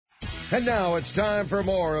And now it's time for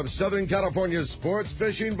more of Southern California's sports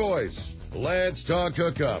fishing voice. Let's talk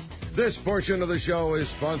hookup. This portion of the show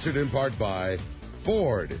is sponsored in part by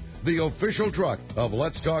Ford, the official truck of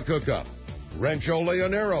Let's Talk Hookup. Rancho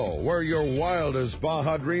Leonero, where your wildest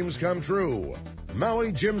Baja dreams come true.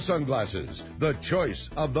 Maui Jim Sunglasses, the choice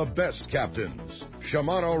of the best captains.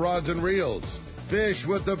 Shimano Rods and Reels, fish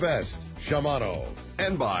with the best. Shimano.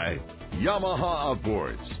 And by Yamaha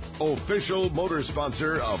Outboards, official motor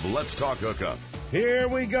sponsor of Let's Talk Hookup. Here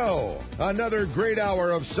we go. Another great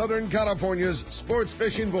hour of Southern California's sports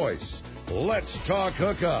fishing voice. Let's Talk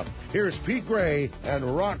Hookup. Here's Pete Gray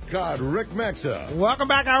and Rock Cod Rick Maxa. Welcome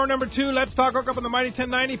back, hour number 2. Let's Talk Hookup on the Mighty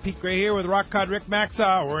 1090. Pete Gray here with Rock Cod Rick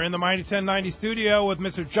Maxa. We're in the Mighty 1090 studio with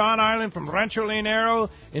Mr. John Island from Rancho Leonero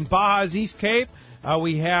in Baja's East Cape.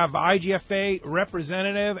 We have IGFA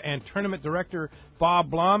representative and tournament director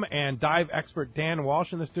Bob Blum and dive expert Dan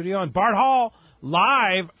Walsh in the studio. And Bart Hall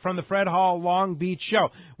live from the Fred Hall Long Beach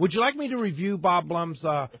show. Would you like me to review Bob Blum's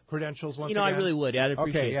credentials once again? I really would. I'd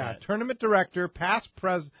appreciate that. Tournament director, past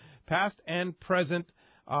and present,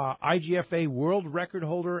 IGFA world record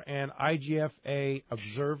holder and IGFA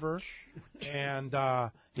observer. And,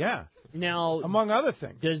 Now, among other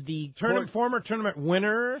things, does the former tournament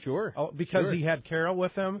winner, because he had Carol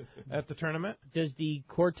with him at the tournament. Does the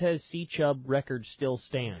Cortez Sea Chub record still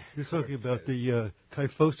stand? You're talking about the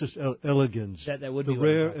Kyphosis elegans, that would the be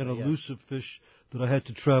rare and elusive fish that I had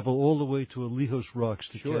to travel all the way to Alijos Rocks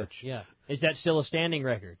to catch. Yeah. Is that still a standing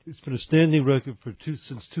record? It's been a standing record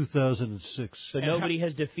since 2006. So nobody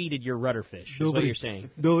has defeated your rudderfish, is what you're saying.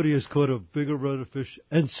 Nobody has caught a bigger rudderfish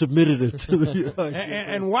and submitted it to the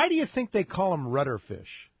and why do you think they call them rudderfish?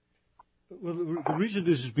 Well, the reason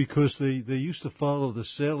is because they used to follow the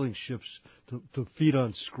sailing ships to feed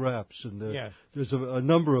on scraps, and there's a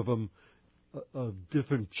number of them,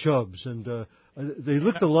 different chubs, and they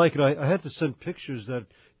looked alike. And I had to send pictures that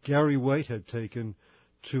Gary White had taken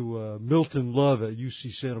to Milton Love at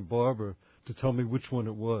UC Santa Barbara to tell me which one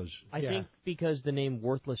it was. I think because the name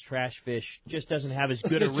Worthless Trash Fish just doesn't have as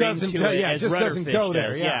good a ring to it as just Rudderfish doesn't go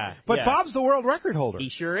there. does. But Bob's the world record holder. He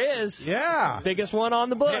sure is. Yeah. Biggest one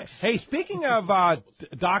on the books. Hey, speaking of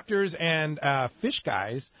doctors and fish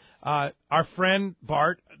guys, our friend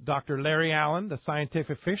Bart, Dr. Larry Allen, the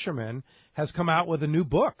scientific fisherman, has come out with a new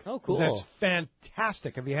book. Oh, cool. That's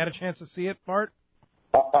fantastic. Have you had a chance to see it, Bart?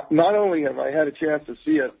 Not only have I had a chance to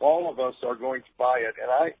see it, all of us are going to buy it.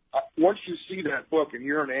 And I once you see that book and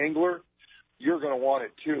you're an angler, you're going to want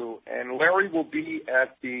it too. And Larry will be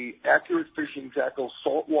at the Accurate Fishing Tackle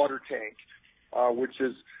saltwater tank, which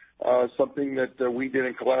is something that we did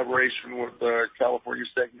in collaboration with the California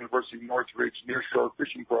State University Northridge Nearshore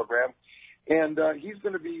Fishing Program. And he's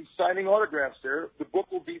going to be signing autographs there. The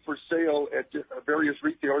book will be for sale at various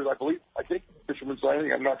retailers, I think Fisherman's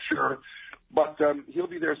Landing, I'm not sure. But he'll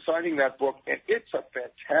be there signing that book, and it's a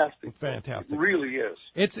fantastic book. It really is.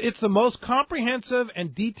 It's the most comprehensive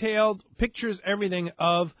and detailed pictures, everything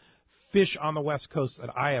of fish on the West Coast that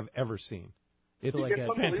I have ever seen. It's like a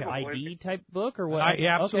ID type book or what?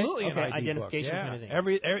 Absolutely, okay. an ID identification book. kind of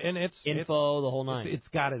thing. And it's info, the whole nine. It's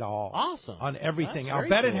got it all. Awesome on everything. I'll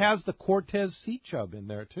bet cool. It has the Cortez Sea Chub in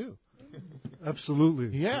there too.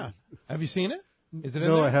 Absolutely. Yeah. Have you seen it? Is it in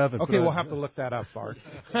no, there? I haven't. Okay, we'll have to look that up, Bart.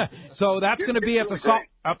 So that's going to be at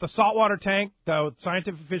the saltwater tank. The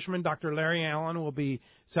scientific fisherman, Dr. Larry Allen, will be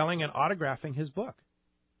selling and autographing his book.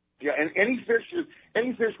 Yeah, and any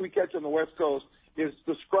fish we catch on the West Coast is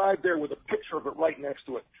described there with a picture of it right next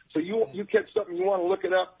to it. So you catch something, you want to look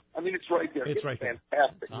it up, I mean, it's right there. It's right fantastic. there.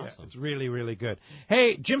 That's awesome. Yeah, it's really, really good.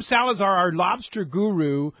 Hey, Jim Salazar, our lobster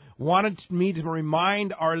guru, wanted me to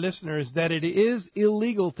remind our listeners that it is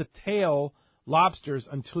illegal to tail lobsters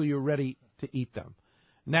until you're ready to eat them.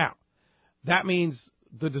 Now, that means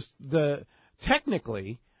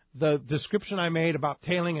technically the description I made about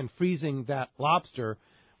tailing and freezing that lobster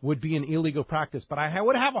would be an illegal practice, but I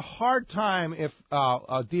would have a hard time if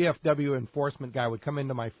a DFW enforcement guy would come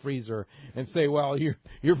into my freezer and say, "Well,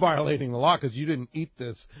 you're violating the law because you didn't eat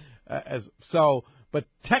this." But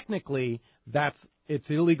technically, it's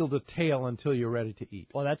illegal to tail until you're ready to eat.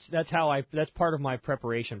 Well, that's part of my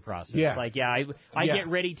preparation process. Yeah. I get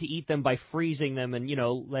ready to eat them by freezing them and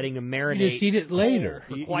letting them marinate. You just eat it later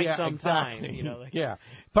for quite some time.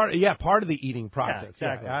 Part of the eating process.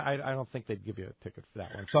 Yeah, exactly. I don't think they'd give you a ticket for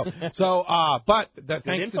that one.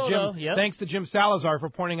 Thanks to Jim Salazar for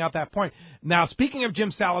pointing out that point. Now, speaking of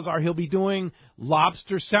Jim Salazar, he'll be doing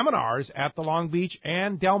lobster seminars at the Long Beach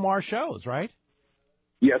and Del Mar shows, right?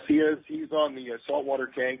 Yes, he is. He's on the saltwater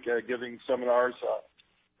tank giving seminars,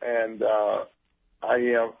 and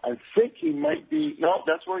I think he might be. No,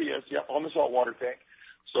 that's where he is. Yeah, on the saltwater tank.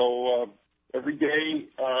 So every day,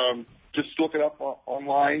 just look it up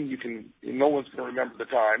online. No one's going to remember the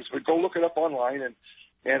times, but go look it up online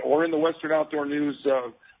or in the Western Outdoor News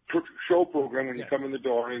show program when you come in the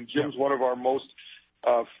door. And Jim's one of our most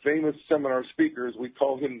famous seminar speakers. We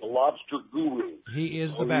call him the lobster guru. He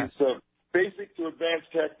is the best. He's basic to advanced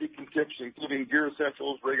technique and tips, including gear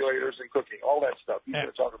essentials, regulators, and cooking, all that stuff. He's going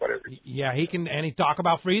to talk about everything. Yeah, he can, and he talk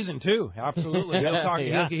about freezing too. Absolutely,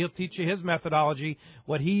 he'll teach you his methodology,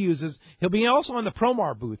 what he uses. He'll be also in the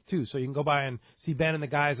Promar booth too, so you can go by and see Ben and the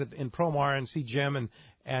guys in Promar and see Jim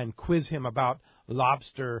and quiz him about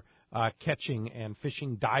lobster catching and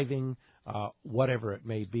fishing, diving, whatever it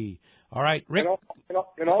may be. All right, Rick.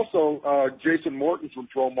 And also, Jason Morton from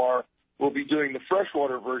Promar will be doing the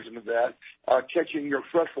freshwater version of that, catching your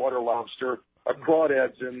freshwater lobster,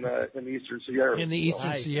 crawdads in the Eastern Sierra. In the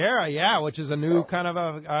Eastern Sierra, yeah, which is a new kind of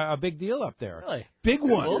a big deal up there. Really? Big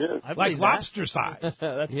one, like lobster size. That's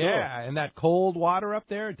cool. And that cold water up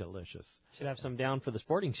there, delicious. Should have some down for the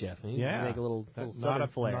sporting chef. Yeah. Make a little southern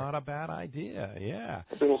flair. Not a bad idea, yeah.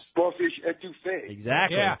 A little crawfish etouffee.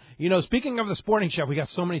 Exactly. Yeah. Speaking of the sporting chef, we got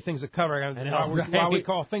so many things to cover. While we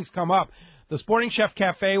call things come up, the Sporting Chef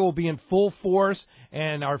Cafe will be in full force,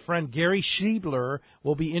 and our friend Gary Schiebler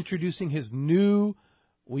will be introducing his new,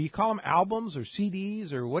 will you call them albums or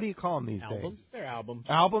CDs, or what do you call them these days? They're albums.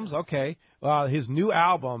 Albums, okay. His new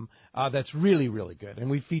album that's really, really good, and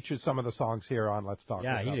we featured some of the songs here on Let's Talk.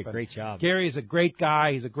 Yeah, he did a great job. Gary is a great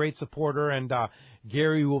guy. He's a great supporter, and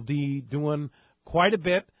Gary will be doing quite a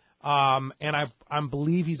bit, and I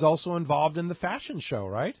believe he's also involved in the fashion show,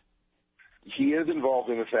 right? He is involved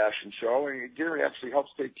in the fashion show, and Gary actually helps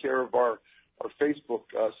take care of our Facebook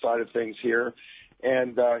side of things here.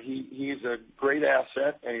 And he's a great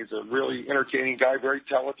asset, and he's a really entertaining guy, very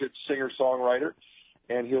talented singer-songwriter.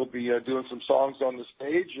 And he'll be doing some songs on the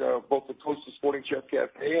stage, both at the Sporting Chef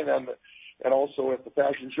Cafe and also at the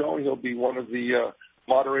fashion show. He'll be one of the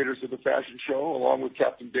moderators of the fashion show, along with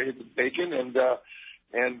Captain David Bacon and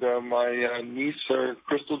my niece,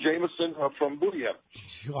 Crystal Jameson from Booyah.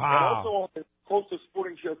 Wow. And also on the close to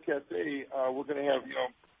Sporting Chef Cafe, we're going to have,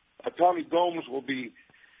 Tommy Gomes will be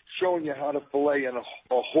showing you how to fillet a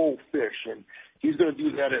whole fish. And he's going to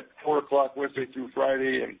do that at 4 o'clock Wednesday through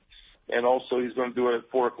Friday. And also he's going to do it at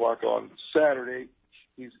 4 o'clock on Saturday.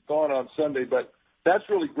 He's gone on Sunday, but that's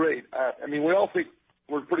really great. We all think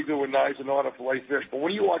we're pretty good with knives and know how to fillet fish, but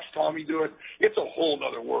when you watch Tommy do it, it's a whole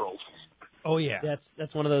other world. Oh yeah,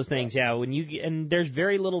 that's one of those things. Yeah, and there's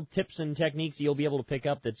very little tips and techniques you'll be able to pick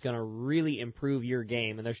up that's going to really improve your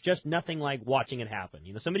game. And there's just nothing like watching it happen.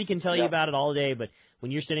 Somebody can tell you about it all day, but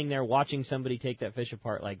when you're sitting there watching somebody take that fish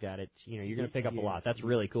apart like that, it's you're going to pick up a lot. That's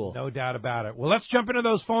really cool. No doubt about it. Well, let's jump into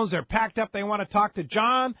those phones. They're packed up. They want to talk to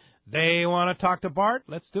John. They want to talk to Bart.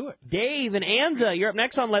 Let's do it. Dave and Anza, you're up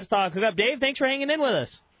next on Let's Talk Hookup. Dave, thanks for hanging in with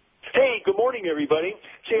us. Hey, good morning, everybody.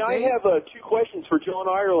 Say, I have 2 questions for John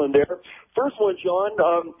Ireland there. First one, John,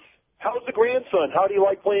 how's the grandson? How do you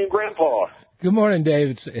like playing grandpa? Good morning,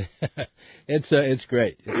 Dave. It's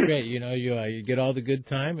great. It's great. You get all the good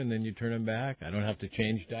time, and then you turn him back. I don't have to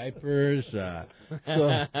change diapers, so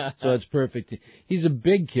it's perfect. He's a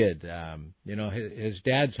big kid. His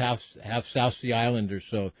dad's half South Sea Islander,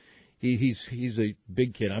 so he's a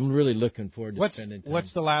big kid. I'm really looking forward to spending time.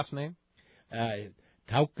 What's the last name?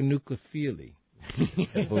 Taukanukafili,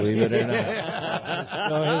 believe it or not.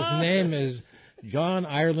 So his name is John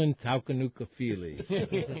Ireland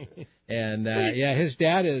Taukanukafili. And his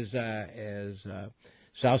dad is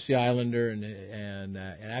South Sea Islander and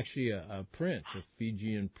actually a prince, a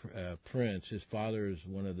Fijian prince. His father is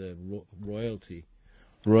one of the royalty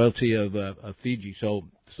of Fiji. So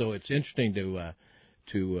it's interesting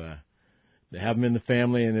to have him in the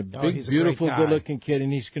family, and a big, beautiful, good-looking kid,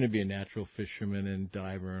 and he's going to be a natural fisherman and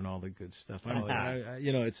diver and all the good stuff.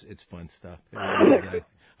 It's fun stuff.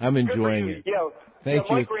 I'm enjoying it. Yeah, Thank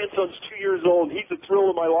you. My grandson's 2 years old. He's the thrill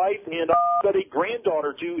of my life, and I've got a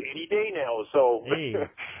granddaughter due any day now. So, hey,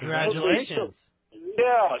 congratulations.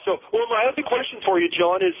 My other question for you,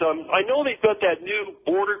 John, is I know they've got that new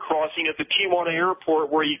border crossing at the Tijuana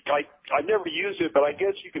airport where I never used it, but I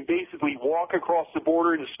guess you can basically walk across the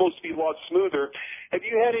border, and it's supposed to be a lot smoother. Have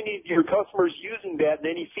you had any of your customers using that, and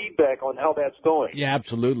any feedback on how that's going? Yeah,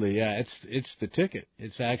 absolutely. Yeah, it's the ticket.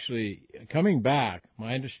 It's actually coming back.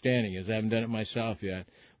 My understanding is I haven't done it myself yet,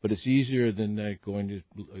 but it's easier than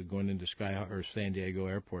going into San Diego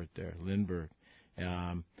Airport there, Lindbergh.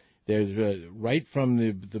 There's right from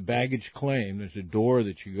the baggage claim, there's a door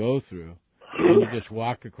that you go through, and you just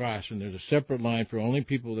walk across, and there's a separate line for only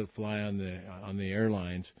people that fly on the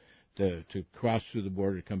airlines to cross through the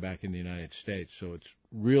border to come back in the United States. So it's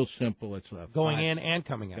real simple. It's going in and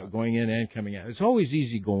coming out. Going in and coming out. It's always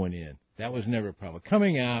easy going in. That was never a problem.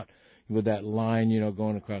 Coming out with that line,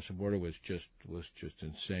 going across the border was just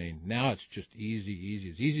insane. Now it's just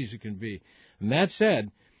easy, as easy as it can be. And that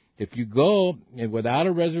said, if you go without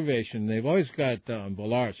a reservation, they've always got on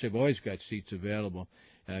Belarus, they've always got seats available.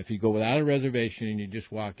 If you go without a reservation and you just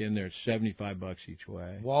walk in there, it's $75 each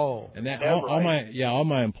way. Whoa! And that all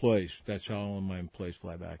my employees. That's how all my employees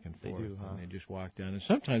fly back and forth. They do, huh? And they just walk down. And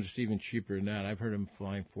sometimes it's even cheaper than that. I've heard them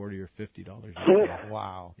flying $40 or $50.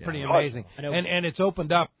 Wow! Yeah. Pretty amazing. And it's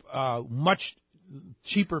opened up much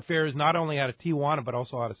cheaper fares, not only out of Tijuana but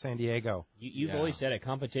also out of San Diego. You've always said it.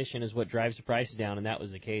 Competition is what drives the prices down, and that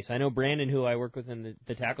was the case. I know Brandon, who I work with in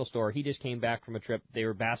the tackle store. He just came back from a trip. They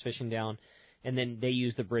were bass fishing down. And then they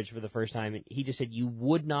used the bridge for the first time, and he just said you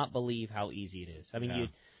would not believe how easy it is. I mean,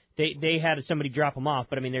 they had somebody drop them off,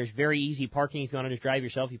 but I mean, there's very easy parking if you want to just drive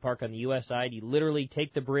yourself. You park on the U.S. side. You literally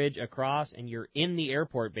take the bridge across, and you're in the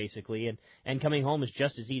airport basically. And coming home is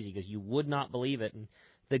just as easy because you would not believe it. And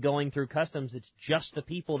the going through customs, it's just the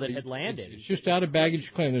people that had landed. It's just out of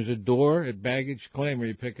baggage claim. There's a door at baggage claim where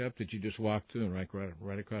you pick up that you just walk through and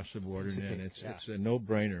right across the border. And it's a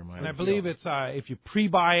no-brainer. And I believe it's if you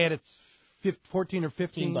pre-buy it, it's $14 or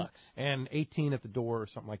 $15 and $18 at the door or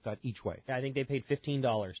something like that each way. Yeah, I think they paid $15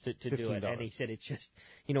 to do it. And he said it's just,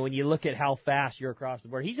 when you look at how fast you're across the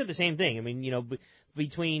border. He said the same thing. I mean,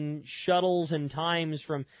 between shuttles and times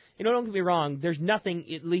from, don't get me wrong, there's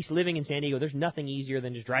nothing, at least living in San Diego, there's nothing easier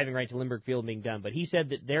than just driving right to Lindbergh Field and being done. But he said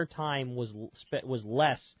that their time was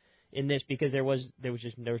less in this because there was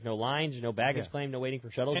no lines, there's no baggage claim, no waiting for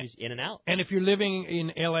shuttles, just in and out. And if you're living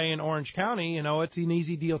in L.A. and Orange County, it's an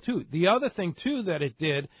easy deal too. The other thing too that it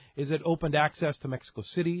did is it opened access to Mexico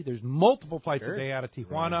City. There's multiple flights a day out of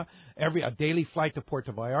Tijuana, a daily flight to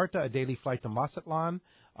Puerto Vallarta, a daily flight to Mazatlan.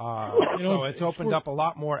 So it's opened up a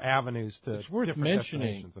lot more avenues to it's worth different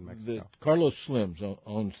mentioning destinations in Mexico. that Carlos Slims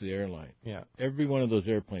owns the airline. Yeah. Every one of those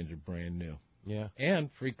airplanes are brand new. Yeah. And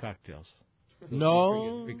free cocktails.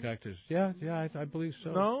 No. Free cocktails. Yeah, I believe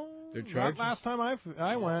so. No. They're charging. Not last time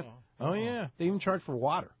I went. Oh, yeah. They even charge for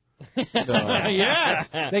water. Yes.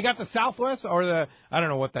 They got the Southwest or I don't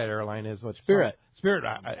know what that airline is. Spirit. Spirit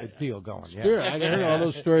deal going. Spirit. Yeah. I heard all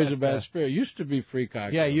those stories about Spirit. It used to be free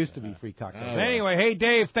cocktails. Yeah, it used to be free cocktails. Anyway, hey,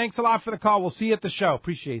 Dave, thanks a lot for the call. We'll see you at the show.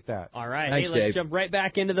 Appreciate that. All right. Thanks, let's Dave. jump right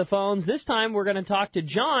back into the phones. This time we're going to talk to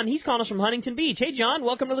John. He's calling us from Huntington Beach. Hey, John,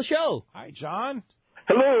 welcome to the show. Hi, John.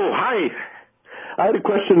 Hello. Hi. I had a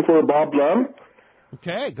question for Bob Blum.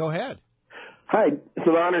 Okay, go ahead. Hi. It's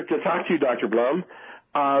an honor to talk to you, Dr. Blum.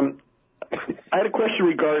 I had a question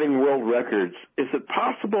regarding world records. Is it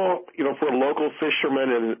possible, for a local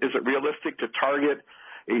fisherman, and is it realistic to target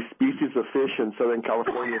a species of fish in Southern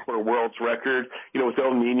California for a world's record, with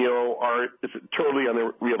El Nino, or is it totally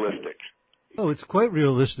unrealistic? Oh, it's quite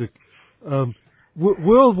realistic.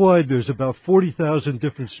 Worldwide, there's about 40,000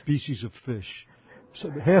 different species of fish. So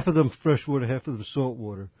half of them freshwater, half of them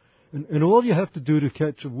saltwater. And all you have to do to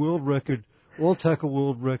catch a world record, all tackle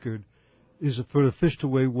world record, is for the fish to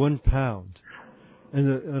weigh 1 pound. And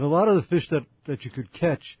a lot of the fish that you could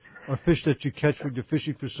catch are fish that you catch when you're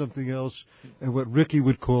fishing for something else, and what Ricky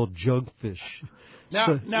would call jug fish.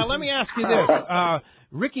 Now let me ask you this.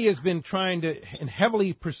 Ricky has been trying to, in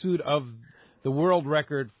heavily pursuit of the world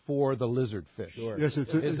record for the lizard fish. Sure. Yes,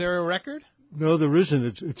 is there a record? No, there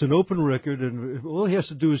isn't. It's an open record, and all he has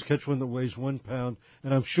to do is catch one that weighs 1 pound,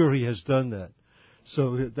 and I'm sure he has done that.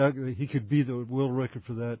 So he could be the world record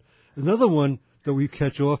for that. Another one that we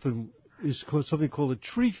catch often is something called a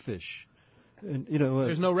tree fish. And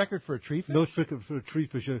there's no record for a tree fish? No record for a tree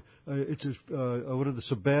fish. It's one of the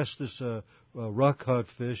Sebastis rock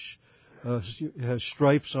codfish. It has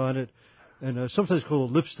stripes on it, and sometimes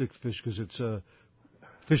called a lipstick fish because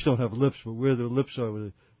fish don't have lips, but where their lips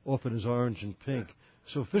are often is orange and pink.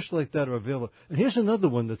 So fish like that are available. And here's another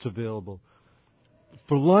one that's available.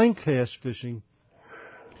 For line cast fishing,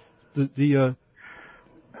 about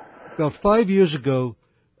 5 years ago,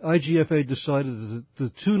 IGFA decided that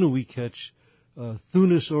the tuna we catch,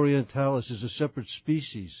 Thunus orientalis, is a separate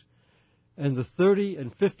species. And the 30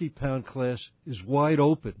 and 50-pound class is wide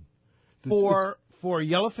open. For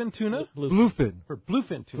yellowfin tuna? Bluefin. For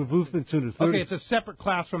bluefin tuna. For bluefin tuna. Okay, it's a separate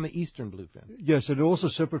class from the eastern bluefin. Yes, and also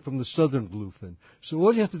separate from the southern bluefin. So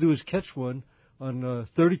all you have to do is catch one on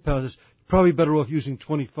 30 pounds. Probably better off using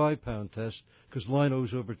 25-pound test because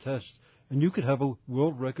linos over test. And you could have a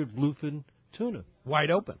world record bluefin tuna.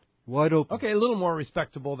 Wide open. Wide open. Okay, a little more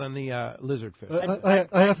respectable than the lizard fish. I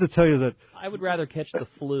have to tell you that I would rather catch the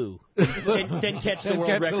flu than catch the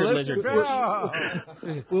world record lizard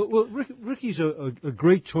fish. Well, Ricky's a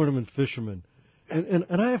great tournament fisherman,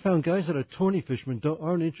 And I have found guys that are tourney fishermen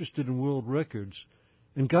aren't interested in world records,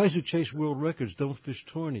 and guys who chase world records don't fish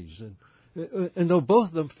tourneys. And though both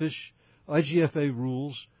of them fish IGFA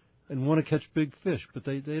rules and want to catch big fish, but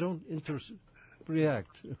they don't react.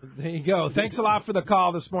 There you go. Thanks a lot for the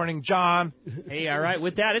call this morning, John. Hey, all right.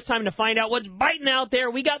 With that, it's time to find out what's biting out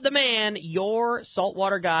there. We got the man, your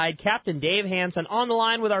saltwater guide, Captain Dave Hansen, on the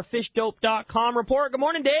line with our fishdope.com report. Good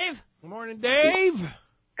morning, Dave. Good morning, Dave.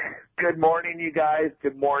 Good morning, you guys.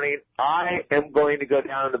 Good morning. I am going to go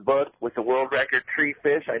down in the book with the world record tree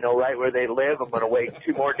fish. I know right where they live. I'm going to wait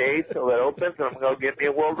 2 more days till it opens, and I'm going to go get me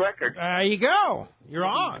a world record. There you go. You're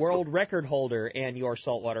on. World record holder and your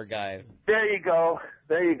saltwater guide. There you go.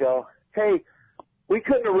 There you go. Hey, we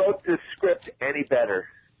couldn't have wrote this script any better.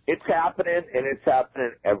 It's happening, and it's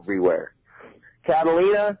happening everywhere.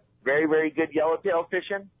 Catalina, very, very good yellowtail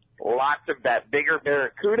fishing. Lots of that bigger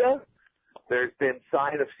barracuda. There's been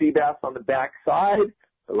sign of sea bass on the back side.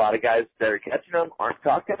 A lot of guys that are catching them aren't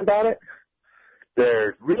talking about it.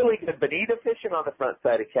 There's really good bonita fishing on the front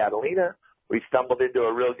side of Catalina. We stumbled into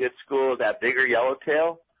a real good school of that bigger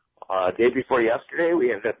yellowtail. Day before yesterday,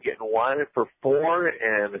 we ended up getting 1 for 4,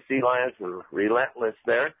 and the sea lions were relentless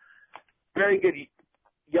there. Very good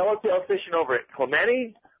yellowtail fishing over at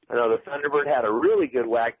Clemente. I know the Thunderbird had a really good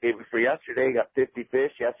whack day before yesterday. He got 50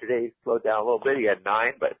 fish. Yesterday he slowed down a little bit. He had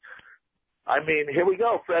 9, but I mean, here we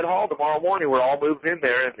go. Fred Hall tomorrow morning. We're all moving in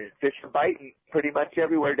there and fishing, biting pretty much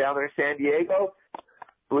everywhere down there in San Diego.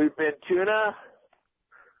 Bluefin tuna,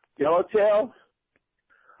 yellowtail.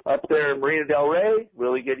 Up there in Marina Del Rey,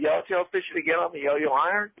 really good yellowtail fishing again on the yo-yo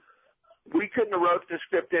iron. We couldn't have wrote the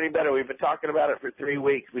script any better. We've been talking about it for 3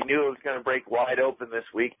 weeks. We knew it was going to break wide open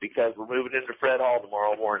this week because we're moving into Fred Hall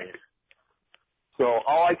tomorrow morning. So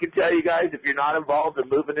all I can tell you guys, if you're not involved in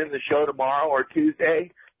moving in the show tomorrow or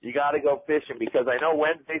Tuesday, you got to go fishing because I know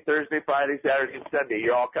Wednesday, Thursday, Friday, Saturday, and Sunday,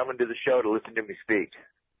 you're all coming to the show to listen to me speak.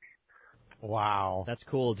 Wow. That's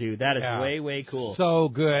cool, dude. That is way, way cool. So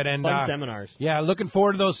good. And fun seminars. Yeah, looking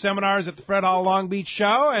forward to those seminars at the Fred Hall Long Beach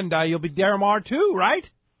show, and you'll be there tomorrow too, right?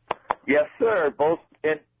 Yes, sir. Both.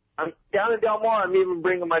 And I'm down in Del Mar. I'm even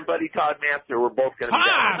bringing my buddy Todd Manser. We're both going to be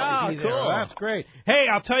down. Oh, cool. That's great. Hey,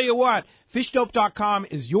 I'll tell you what. Fishdope.com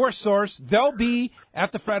is your source. They'll be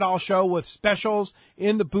at the Fred Hall show with specials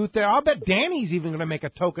in the booth there. I'll bet Danny's even going to make a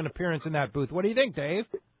token appearance in that booth. What do you think, Dave?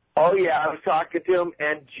 Oh, yeah. I was talking to him,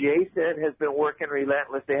 and Jason has been working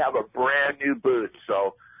relentless. They have a brand-new booth,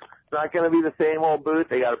 so it's not going to be the same old booth.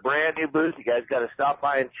 They got a brand-new booth. You guys got to stop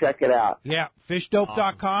by and check it out. Yeah,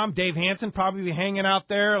 fishdope.com. Awesome. Dave Hansen probably be hanging out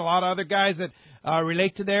there. A lot of other guys that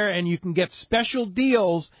relate to there, and you can get special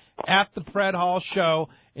deals at the Fred Hall show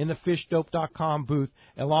in the fishdope.com booth,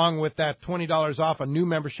 along with that $20 off a new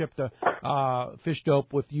membership to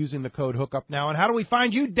Fishdope with using the code Hookup now. And how do we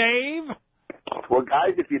find you, Dave? Well,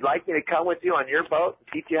 guys, if you'd like me to come with you on your boat and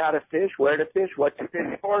teach you how to fish, where to fish, what to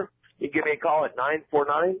fish for, you can give me a call at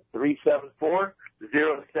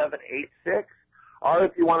 949-374-0786. Or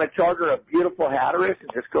if you want to charter a beautiful Hatteras and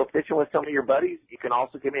just go fishing with some of your buddies, you can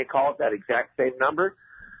also give me a call at that exact same number.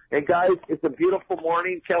 And, guys, it's a beautiful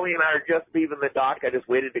morning. Kelly and I are just leaving the dock. I just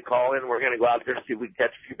waited to call in. We're going to go out there and see if we can catch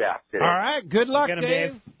a few bass today. All right. Good luck,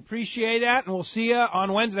 Dave. Appreciate that, and we'll see you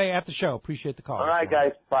on Wednesday at the show. Appreciate the call. All right,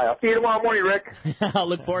 guys. Bye. I'll see you tomorrow morning, Rick. I'll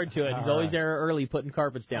look forward to it. He's always there early putting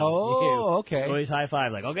carpets down. Oh, okay. Always high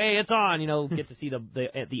five, like, okay, it's on. You know, get to see the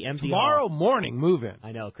empty tomorrow hall. morning move-in.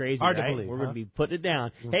 I know, crazy, Hard right? to believe. We're going to be putting it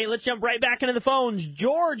down. Hey, let's jump right back into the phones.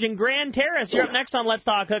 George in Grand Terrace, you're up next on Let's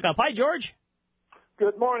Talk Hookup. Hi, George.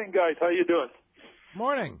 Good morning, guys. How you doing?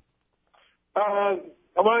 Morning. I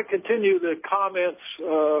want to continue the comments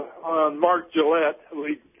on Mark Gillette.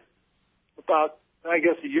 About, I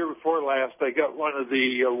guess, a year before last, I got one of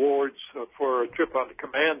the awards for a trip on the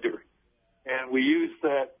Commander, and we used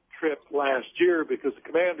that trip last year because the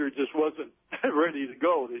Commander just wasn't ready to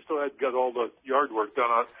go. They still hadn't got all the yard work done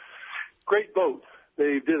on it. Great boat.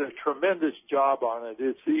 They did a tremendous job on it.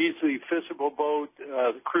 It's an easily fishable boat.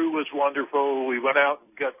 The crew was wonderful. We went out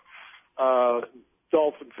and got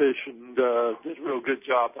dolphin fish and did a real good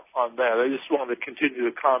job on that. I just want to continue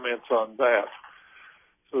the comments on that.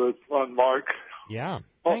 So it's on Mark. Yeah,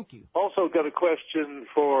 thank you. Also got a question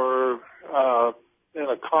for and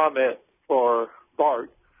a comment for Bart.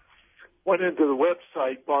 Went into the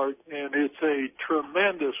website, Bart, and it's a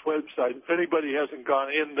tremendous website. If anybody hasn't gone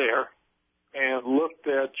in there and looked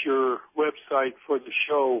at your website for the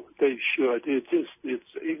show, they should. It's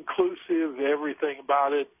inclusive, everything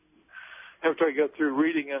about it. After I got through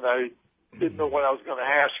reading it, I didn't know what I was going to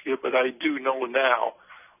ask you, but I do know now.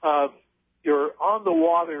 Your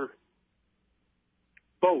on-the-water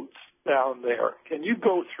boats down there. Can you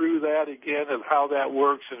go through that again of how that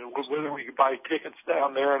works and whether we can buy tickets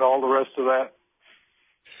down there and all the rest of that?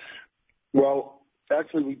 Well,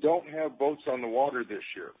 actually, we don't have boats on the water this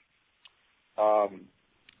year.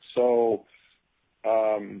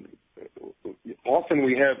 Often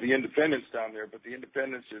we have the Independence down there, but the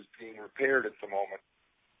Independence is being repaired at the moment.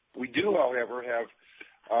 We do, however, have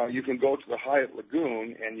you can go to the Hyatt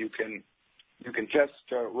Lagoon and you can test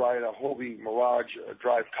ride a Hobie Mirage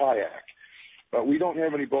Drive kayak, but we don't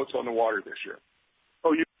have any boats on the water this year.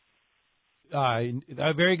 Oh, you.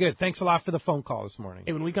 Very good. Thanks a lot for the phone call this morning.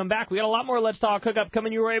 Hey, when we come back, we got a lot more Let's Talk Hookup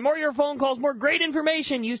coming your way. More of your phone calls, more great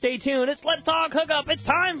information. You stay tuned. It's Let's Talk Hookup. It's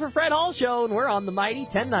time for Fred Hall Show, and we're on the Mighty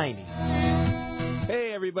 1090.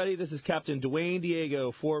 Hey, everybody, this is Captain Dwayne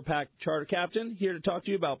Diego, 4-pack charter captain, here to talk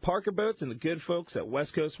to you about Parker Boats and the good folks at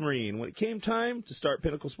West Coast Marine. When it came time to start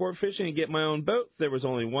Pinnacle Sport Fishing and get my own boat, there was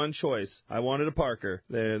only one choice. I wanted a Parker,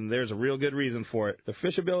 and there's a real good reason for it, the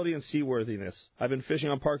fishability and seaworthiness. I've been fishing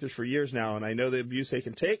on Parkers for years now, and I know the abuse they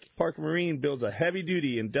can take. Parker Marine builds a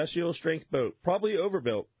heavy-duty, industrial-strength boat, probably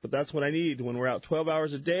overbuilt, but that's what I need when we're out 12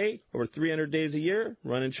 hours a day, over 300 days a year,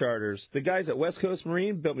 running charters. The guys at West Coast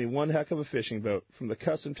Marine built me one heck of a fishing boat. From the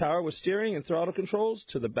custom tower with steering and throttle controls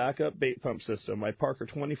to the backup bait pump system, my Parker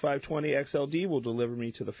 2520 XLD will deliver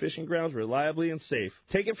me to the fishing grounds reliably and safe.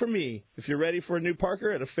 Take it from me. If you're ready for a new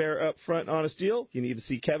Parker at a fair, upfront, honest deal, you need to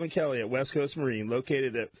see Kevin Kelly at West Coast Marine,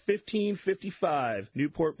 located at 1555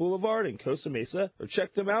 Newport Boulevard in Costa Mesa, or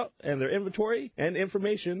check them out and their inventory and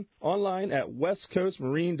information online at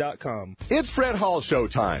westcoastmarine.com. It's Fred Hall Show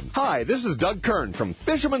time. Hi, this is Doug Kern from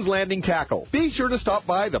Fisherman's Landing Tackle. Be sure to stop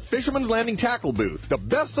by the Fisherman's Landing Tackle booth. The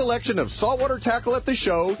best selection of saltwater tackle at the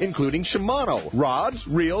show, including Shimano, rods,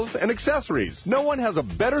 reels, and accessories. No one has a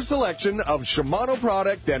better selection of Shimano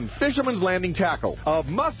product than Fisherman's Landing Tackle. A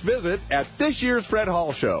must visit at this year's Fred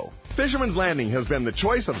Hall Show. Fisherman's Landing has been the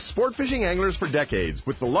choice of sport fishing anglers for decades,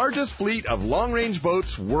 with the largest fleet of long-range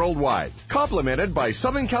boats worldwide, complemented by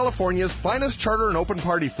Southern California's finest charter and open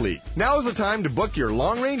party fleet. Now is the time to book your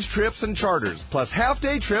long-range trips and charters, plus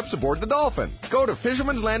half-day trips aboard the Dolphin. Go to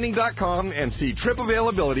fishermanslanding.com and see trip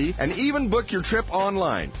availability, and even book your trip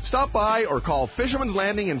online. Stop by or call Fisherman's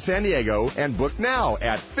Landing in San Diego and book now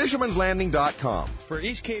at fishermanslanding.com. For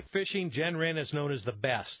East Cape Fishing, Jen Wren is known as the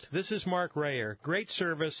best. This is Mark Rayer. Great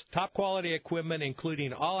service, top quality equipment,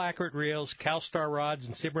 including all accurate reels, CalStar rods,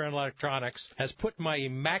 and Cimarron electronics, has put my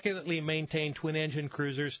immaculately maintained twin-engine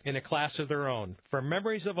cruisers in a class of their own. For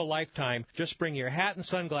memories of a lifetime, just bring your hat and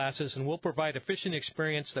sunglasses, and we'll provide a fishing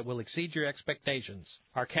experience that will exceed your expectations.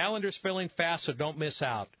 Our calendar's filling fast, so don't miss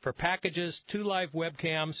out. For packages, 2 live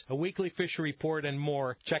webcams, a weekly fishery report, and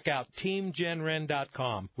more, check out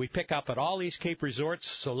TeamJenWren.com. We pick up at all East Cape resorts,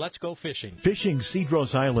 so let's go fishing. Fishing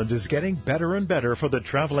Cedros Island is getting better and better for the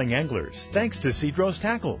traveling anglers, thanks to Cedros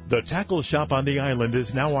Tackle. The tackle shop on the island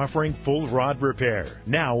is now offering full rod repair.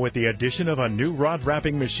 Now with the addition of a new rod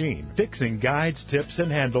wrapping machine, fixing guides, tips,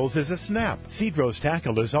 and handles is a snap. Cedros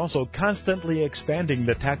Tackle is also constantly expanding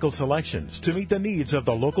the tackle selections to meet the needs of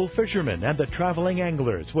the local fishermen and the traveling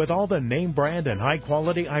anglers, with all the name brand and high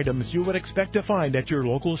quality items you would expect to find at your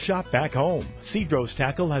local shop back home. Cedros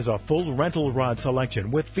Tackle has a full rental rod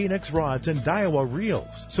selection with Phoenix rods and Daiwa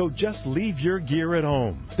reels, so just leave your gear at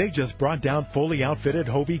home. They just brought down fully outfitted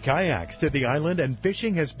Hobie kayaks to the island, and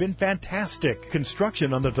fishing has been fantastic.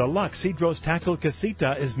 Construction on the deluxe Cedros Tackle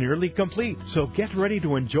Casita is nearly complete, so get ready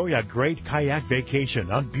to enjoy a great kayak vacation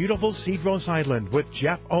on beautiful Cedros Island with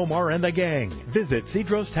Jeff, Omar, and the gang. Visit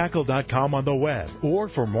cedrostackle.com on the web, or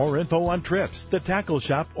for more info on trips, the tackle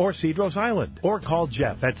shop, or Cedros Island, or call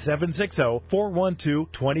Jeff at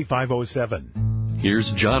 760-412-2507.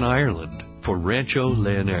 Here's John Ireland for Rancho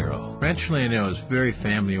Leonero. Rancho Leonero is very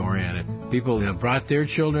family-oriented. People have brought their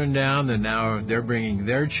children down, and now they're bringing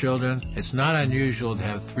their children. It's not unusual to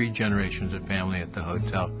have 3 generations of family at the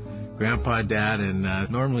hotel. Grandpa, Dad, and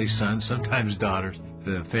normally sons, sometimes daughters.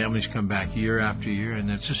 The families come back year after year, and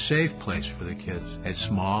it's a safe place for the kids. It's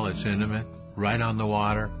small, it's intimate, right on the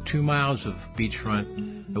water, 2 miles of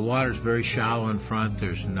beachfront. The water's very shallow in front.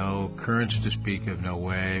 There's no currents to speak of, no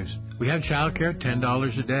waves. We have child care,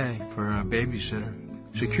 $10 a day for a babysitter.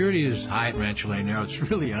 Security is high at Rancho Leonero. It's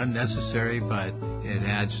really unnecessary, but it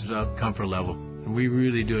adds up comfort level. And we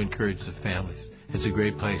really do encourage the families. It's a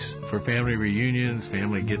great place for family reunions,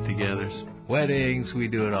 family get-togethers, weddings. We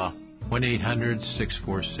do it all.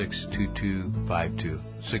 1-800-646-2252,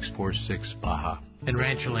 646-BAJA. And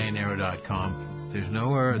RanchoLeonero.com. There's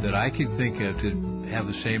nowhere that I could think of to have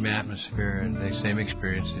the same atmosphere and the same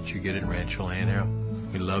experience that you get at Rancho Leonero.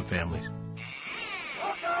 We love families.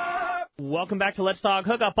 Welcome back to Let's Talk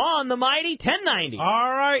Hookup on the Mighty 1090.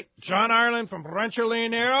 All right, John Ireland from Rancho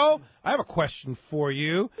Leonero. I have a question for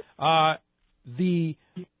you. The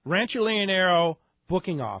Rancho Leonero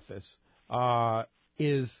booking office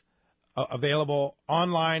is available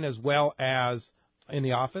online as well as in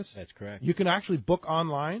the office? That's correct. You can actually book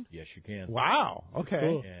online? Yes, you can. Wow, okay.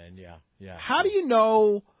 Cool. And yeah. How do you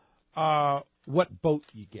know what boat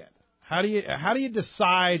you get? How do you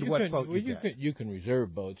decide what boat you get? You can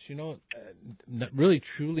reserve boats. Really,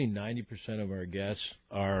 truly, 90% of our guests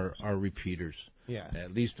are repeaters. Yeah.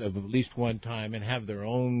 At least one time, and have their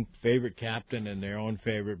own favorite captain and their own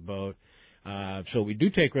favorite boat. So we do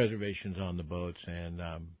take reservations on the boats, and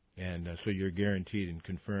so you're guaranteed and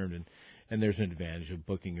confirmed, and there's an advantage of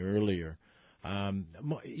booking earlier.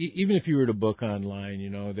 Even if you were to book online,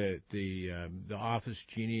 the office,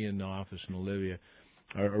 Jeannie and the office and Olivia,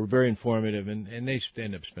 are very informative, and they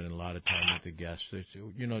end up spending a lot of time with the guests.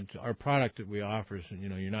 Our product that we offer is,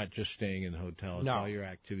 you're not just staying in the hotel. It's all your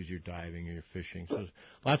activities, you're diving or you're fishing. So there's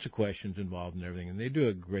lots of questions involved in everything, and they do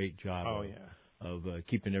a great job of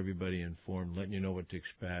keeping everybody informed, letting you know what to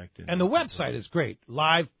expect. And the website is great.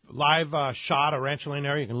 Live shot of Rancho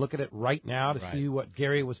Leonero. You can look at it right now to see what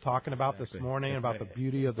Gary was talking about this morning, about the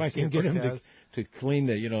beauty of the If I can get him to clean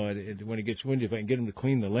when it gets windy, if I can get him to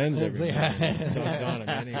clean the lens every morning.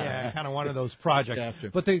 Yeah, kind of one of those projects.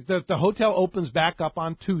 But the hotel opens back up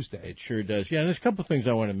on Tuesday. It sure does. Yeah, and there's a couple of things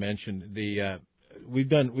I want to mention. We've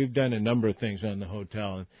done a number of things on the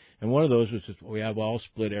hotel, and one of those was we have all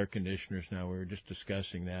split air conditioners now. We were just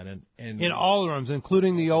discussing that, and in all rooms,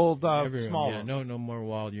 including the old small rooms. No more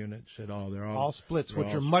wall units at all. They're all splits, which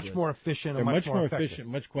are much more efficient. They're and much more effective. efficient,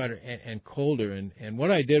 much quieter, and colder. And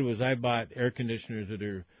what I did was I bought air conditioners that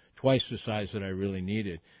are twice the size that I really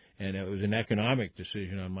needed. And it was an economic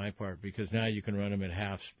decision on my part, because now you can run them at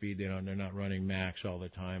half speed. They're not running max all the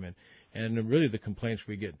time. And really the complaints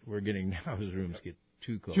we're getting now is rooms get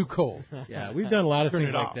too cold. Too cold. Yeah, we've done a lot of things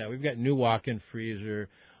like off. that. We've got new walk-in freezer.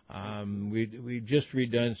 We just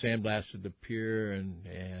redone, sandblasted the pier,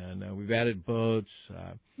 and we've added boats.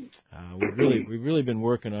 We've really been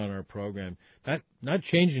working on our program. Not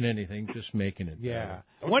changing anything, just making it better.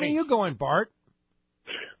 When are you going, Bart?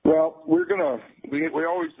 Well, we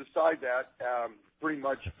always decide that pretty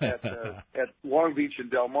much at Long Beach and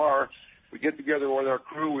Del Mar. We get together with our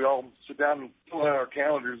crew. We all sit down and pull out our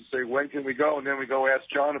calendars and say, when can we go? And then we go ask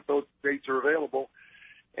John if those dates are available.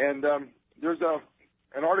 And there's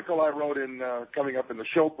an article I wrote in coming up in the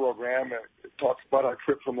show program. It talks about our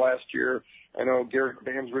trip from last year. I know Gary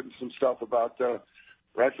Bam's written some stuff about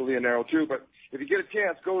Rancho Leonero too. But if you get a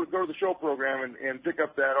chance, go to the show program and pick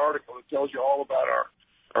up that article. It tells you all about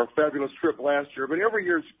our fabulous trip last year. But every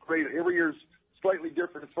year's great. Every year's slightly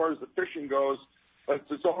different as far as the fishing goes. But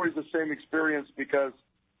it's always the same experience, because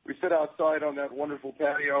we sit outside on that wonderful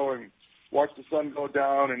patio and watch the sun go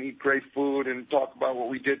down and eat great food and talk about what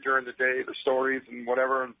we did during the day, the stories and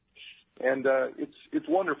whatever. And it's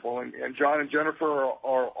wonderful. And John and Jennifer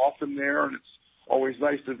are often there, and it's always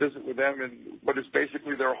nice to visit with them. But it's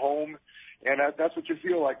basically their home, and that's what you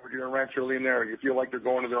feel like when you're in Rancho Leonero. You feel like they're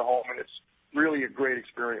going to their home, and it's really a great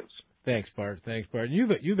experience. Thanks, Bart.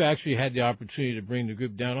 You've actually had the opportunity to bring the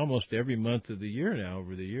group down almost every month of the year now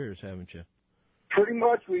over the years, haven't you? Pretty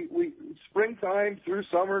much. We springtime through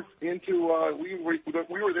summer into we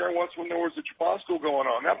were there once when there was a Chubasco going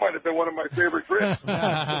on. That might have been one of my favorite trips.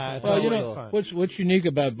 Well, what's unique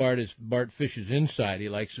about Bart is Bart fishes inside. He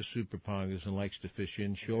likes the super pongas and likes to fish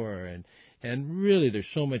inshore, and really there's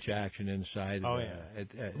so much action inside. Oh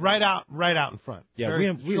yeah, right out in front. Yeah,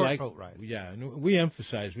 we short like boat ride. Yeah, and we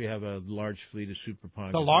emphasize we have a large fleet of super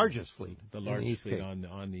pongas. The largest fleet on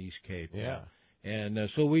the East Cape. Yeah. And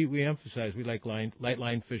so we emphasize we like light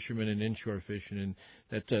line fishermen and inshore fishing, and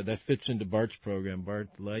that fits into Bart's program. Bart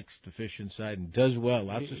likes to fish inside and does well.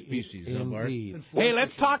 Lots of species. Indeed. Hey,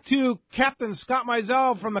 let's talk to Captain Scott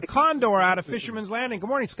Mizell from the Condor out of Fisherman's Landing. Good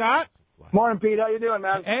morning, Scott. Morning, Pete. How you doing,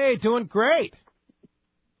 man? Hey, doing great.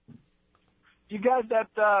 You guys,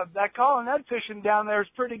 that call and net fishing down there is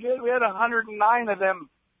pretty good. We had 109 of them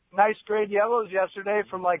nice grade yellows yesterday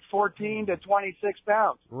from like 14 to 26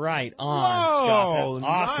 pounds. Right on, Scott. That's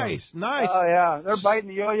awesome. Nice. Oh, yeah. They're biting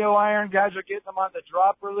the yo-yo iron. Guys are getting them on the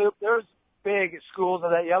dropper loop. There's big schools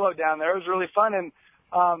of that yellow down there. It was really fun. And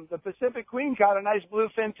the Pacific Queen caught a nice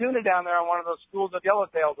bluefin tuna down there on one of those schools of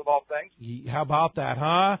yellowtails, of all things. How about that,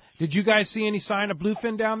 huh? Did you guys see any sign of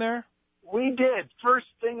bluefin down there? We did. First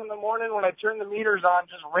thing in the morning when I turned the meters on,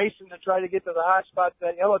 just racing to try to get to the hot spot,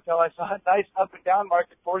 that yellowtail, I saw a nice up and down mark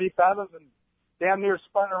at 40 fathoms, and damn near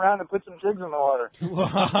spun around and put some jigs in the water.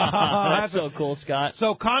 That's so cool, Scott.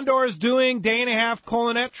 So Condor is doing day-and-a-half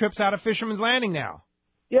Colonet trips out of Fisherman's Landing now.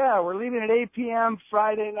 Yeah, we're leaving at 8 p.m.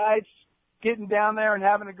 Friday nights, getting down there and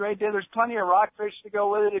having a great day. There's plenty of rockfish to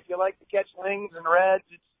go with it if you like to catch lings and reds.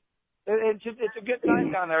 It's a good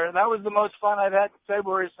time down there. And that was the most fun I've had in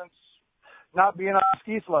February since not being on a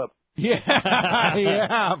ski slope. Yeah,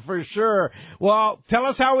 yeah, for sure. Well, tell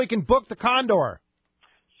us how we can book the Condor.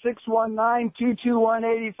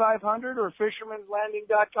 619-221-8500 or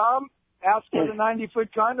fishermanslanding.com. Ask for the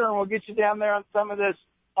 90-foot Condor, and we'll get you down there on some of this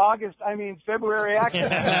February action.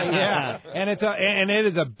 Yeah, and it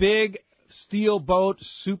is a big steel boat,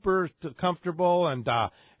 super comfortable, and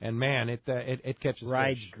man, it catches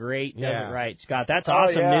rides fish. Great, does it right, Scott. That's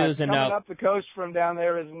awesome news. Coming up the coast from down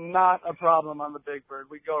there is not a problem on the Big Bird.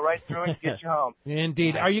 We go right through and get you home.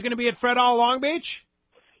 Indeed. Are you going to be at Fred Hall Long Beach?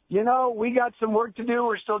 You know, we got some work to do.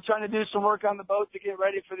 We're still trying to do some work on the boat to get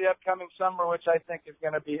ready for the upcoming summer, which I think is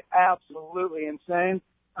going to be absolutely insane.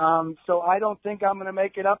 So I don't think I'm going to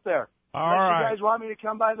make it up there. All right. If you guys want me to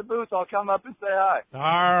come by the booth, I'll come up and say hi. All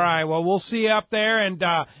right. Well, we'll see you up there, and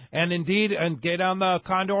indeed, and get on the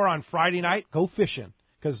Condor on Friday night. Go fishing,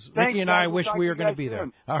 because Ricky and I wish we were going to be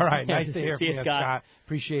there. All right. Nice to hear from you, Scott.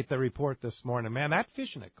 Appreciate the report this morning, man. That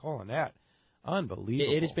fishing at Colonet,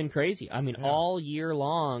 unbelievable. It has been crazy. I mean, all year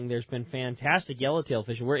long, there's been fantastic yellowtail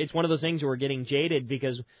fishing. It's one of those things where we're getting jaded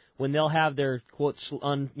because when they'll have their quote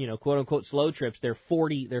unquote slow trips, they're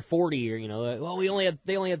 40 or well, they only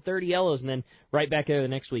had 30 yellows, and then right back there the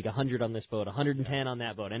next week, 100 on this boat, 110 on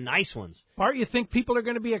that boat, and nice ones. Bart, you think people are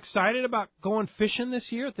going to be excited about going fishing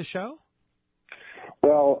this year at the show?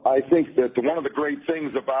 Well, I think that one of the great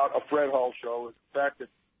things about a Fred Hall show is the fact that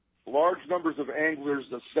large numbers of anglers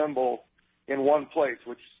assemble in one place,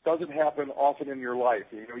 which doesn't happen often in your life.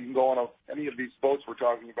 You know, you can go on any of these boats we're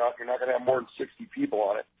talking about, you're not going to have more than 60 people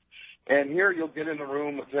on it. And here you'll get in a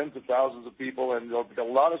room with tens of thousands of people, and there'll be a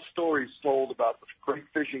lot of stories told about the great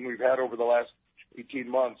fishing we've had over the last 18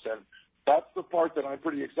 months. And that's the part that I'm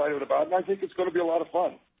pretty excited about, and I think it's going to be a lot of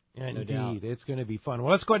fun. Yeah, indeed. It's going to be fun.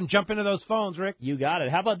 Well, let's go ahead and jump into those phones, Rick. You got it.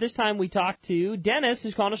 How about this time we talk to Dennis,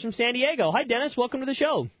 who's calling us from San Diego. Hi, Dennis. Welcome to the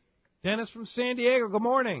show. Dennis from San Diego. Good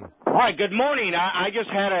morning. Hi. Good morning. I just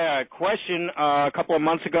had a question. A couple of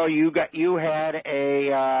months ago, you had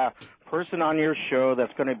a person on your show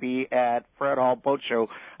that's going to be at Fred Hall Boat Show.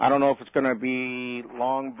 I don't know if it's going to be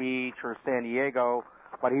Long Beach or San Diego,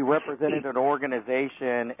 but he represented an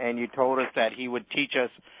organization, and you told us that he would teach us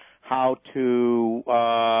how to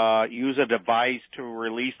use a device to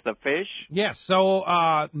release the fish. Yes. So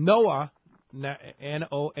NOAA,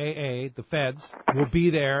 NOAA, the feds, will be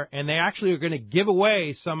there, and they actually are going to give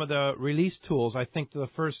away some of the release tools, I think, to the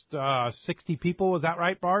first 60 people. Is that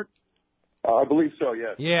right, Bart? I believe so,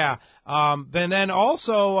 yes. Yeah. Then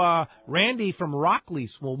also Randy from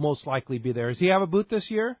Rocklease will most likely be there. Does he have a booth this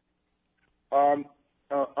year? I'm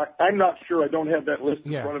not sure. I don't have that list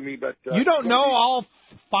in front of me. But you don't know all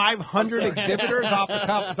 500 exhibitors off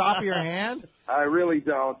the top of your hand? I really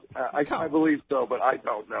don't. I believe so, but I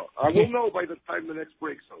don't know. I will know by the time the next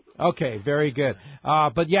break's over. Okay, very good.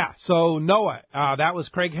 But yeah, so Noah, that was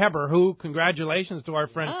Craig Heber, who, congratulations to our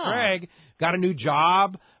friend Craig, got a new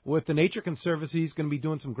job with the Nature Conservancy. He's going to be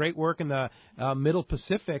doing some great work in the Middle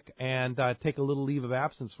Pacific and take a little leave of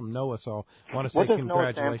absence from NOAA. So I want to say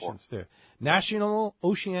congratulations to National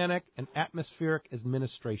Oceanic and Atmospheric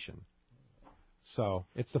Administration. So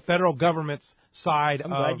it's the federal government's side. I'm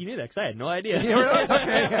glad you knew that because I had no idea. Yeah, really?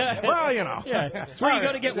 Okay. Well, you know. Yeah. It's where you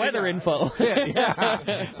go to get weather info.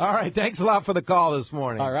 Yeah. All right. Thanks a lot for the call this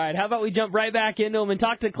morning. All right. How about we jump right back into them and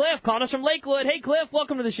talk to Cliff, calling us from Lakewood. Hey, Cliff,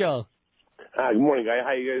 welcome to the show. Hi, good morning, guys.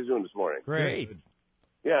 How you guys doing this morning? Great.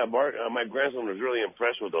 Yeah, Bart, my grandson was really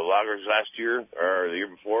impressed with the loggers last year or the year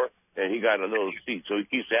before, and he got a little seat. So he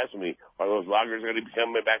keeps asking me, are those loggers going to be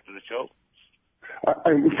coming back to the show?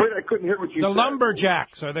 I'm afraid I couldn't hear what you said. The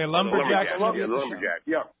lumberjacks. Are they lumberjacks? The lumberjacks.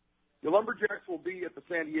 Yeah. The lumberjacks will be at the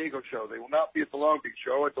San Diego show. They will not be at the Long Beach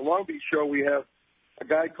show. At the Long Beach show, we have a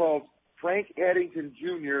guy called Frank Addington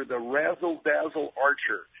Jr., the Razzle Dazzle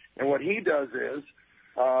Archer. And what he does is,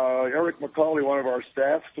 Eric McCauley, one of our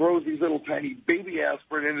staff, throws these little tiny baby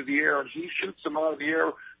aspirin into the air, and he shoots them out of the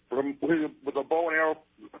air with a bow and arrow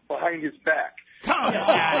behind his back. Come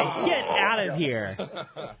on, get out of here.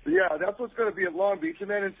 Yeah, that's what's going to be at Long Beach. And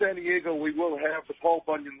then in San Diego, we will have the Paul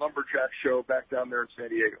Bunyan Lumberjack show back down there in San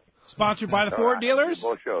Diego. Sponsored by the Ford dealers?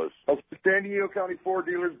 Both shows. San Diego County Ford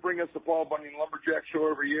dealers bring us the Paul Bunyan Lumberjack show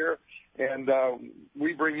every year, and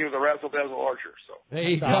we bring you the Razzle Dazzle Archer. So there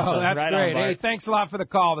you go. Awesome. That's right great. On, hey, thanks a lot for the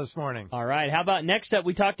call this morning. All right. How about next up,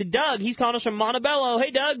 we talk to Doug. He's calling us from Montebello. Hey,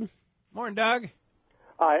 Doug. Morning, Doug.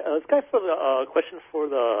 Hi, this guy's for the question for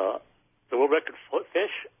the world record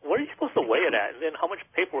fish. What are you supposed to weigh it at, and then how much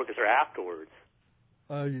paperwork is there afterwards?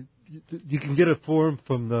 You can get a form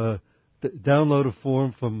from download a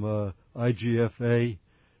form from IGFA,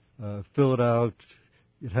 fill it out.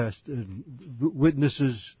 It has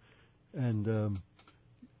witnesses, and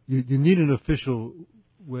you need an official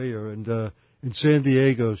weigher. And in San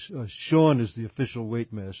Diego, Sean is the official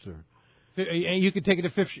weight master. And you can take it to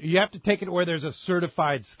fish. You have to take it where there's a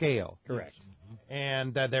certified scale. Correct.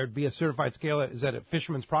 And there'd be a certified scale. Is that at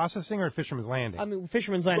Fisherman's Processing or Fisherman's Landing? I mean,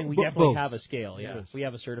 Fisherman's Landing, we definitely both. have a scale. Yeah, Yes. we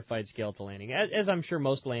have a certified scale to landing, as I'm sure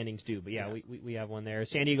most landings do. But yeah, we have one there.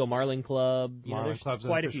 San Diego Marlin Club. Marlin Club's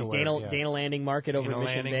quite a official few. wear, Dana Landing Market over Dana at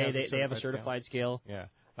Mission Landing Bay. has They have a certified scale. Yeah.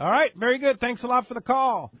 All right, very good. Thanks a lot for the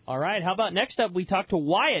call. All right, how about next up? We talked to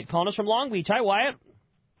Wyatt, calling us from Long Beach. Hi, Wyatt.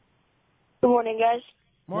 Good morning, guys.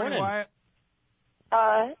 Morning, Wyatt.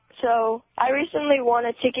 So I recently won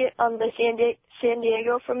a ticket on the San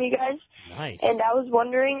Diego from you guys. Nice. And I was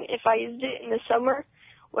wondering if I used it in the summer,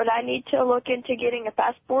 would I need to look into getting a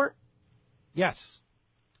passport? Yes.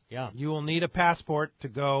 Yeah. You will need a passport to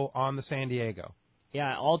go on the San Diego.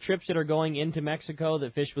 Yeah, all trips that are going into Mexico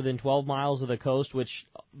that fish within 12 miles of the coast, which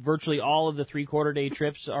virtually all of the three-quarter-day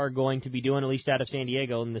trips are going to be doing, at least out of San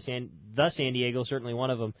Diego, and the San Diego, certainly one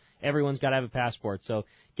of them. Everyone's got to have a passport. So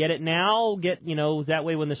get it now. That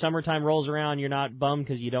way when the summertime rolls around, you're not bummed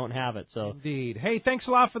because you don't have it. So Indeed. Hey, thanks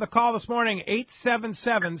a lot for the call this morning.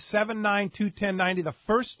 877-792-1090, the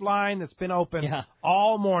first line that's been open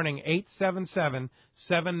all morning,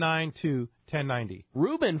 877-792-1090.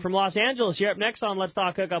 Ruben from Los Angeles, you're up next on Let's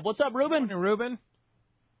Talk Hookup. What's up, Ruben? Morning, Ruben.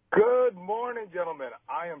 Good morning, gentlemen.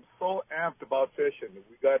 I am so amped about fishing.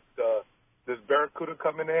 We got this barracuda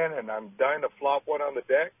coming in, and I'm dying to flop one on the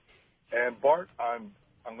deck. And Bart, I'm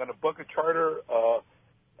going to book a charter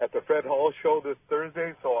at the Fred Hall show this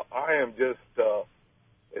Thursday, so I am just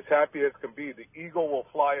as happy as can be. The eagle will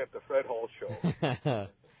fly at the Fred Hall show.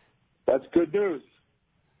 That's good news.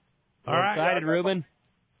 All right. Excited, Ruben.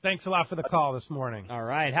 Thanks a lot for the call this morning. All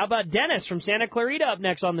right. How about Dennis from Santa Clarita up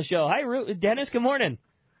next on the show? Hi, Dennis. Good morning.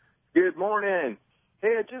 Good morning.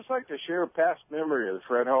 Hey, I'd just like to share a past memory of the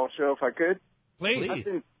Fred Hall show, if I could.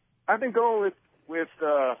 Please. I've been going with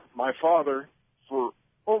my father for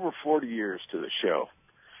over 40 years to the show.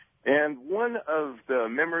 And one of the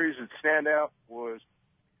memories that stand out was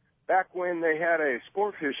back when they had a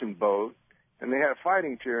sport fishing boat and they had a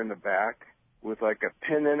fighting chair in the back with like a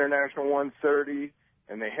Penn International 130,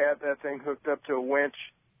 and they had that thing hooked up to a winch.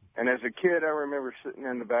 And as a kid, I remember sitting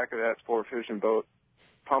in the back of that sport fishing boat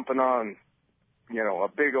pumping on, a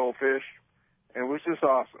big old fish, and it was just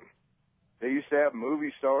awesome. They used to have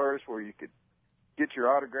movie stars where you could get your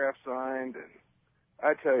autograph signed, and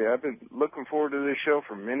I tell you, I've been looking forward to this show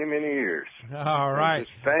for many, many years. All right.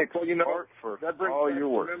 Just thankful, Art, for that brings all back your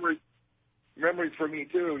work. Memories for me,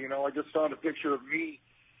 too. I just found a picture of me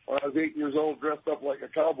when I was 8 years old, dressed up like a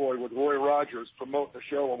cowboy with Roy Rogers promoting the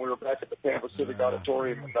show when we were back at the Pan Pacific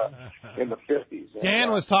Auditorium in the 50s. Dan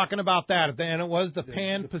was talking about that, and it was the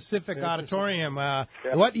Pan Pacific Auditorium.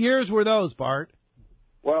 What years were those, Bart?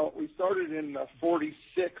 Well, we started in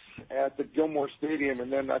 46 at the Gilmore Stadium,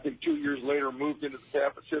 and then I think 2 years later moved into the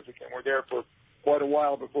Pan Pacific, and we're there for quite a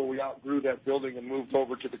while before we outgrew that building and moved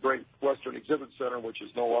over to the Great Western Exhibit Center, which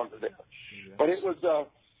is no longer there. But it was a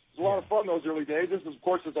lot of fun those early days. This, of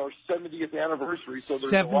course, is our 70th anniversary, so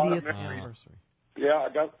there's a lot of memories. Yeah, I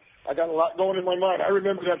got a lot going in my mind. I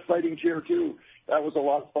remember that fighting chair too. That was a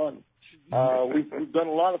lot of fun. We've done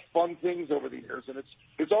a lot of fun things over the years, and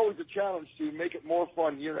it's always a challenge to make it more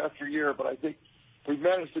fun year after year. But I think we've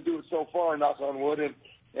managed to do it so far, knock on wood,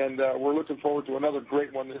 and we're looking forward to another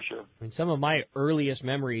great one this year. I mean, some of my earliest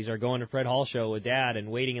memories are going to Fred Hall show with Dad and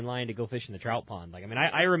waiting in line to go fish in the trout pond.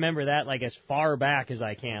 I remember that as far back as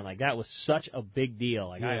I can. That was such a big deal.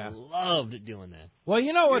 I loved doing that. Well,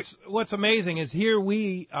 what's amazing is here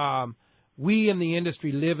we in the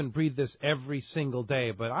industry live and breathe this every single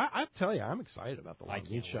day. But I tell you, I'm excited about the Long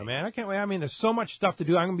Beach show, man. I can't wait. I mean, there's so much stuff to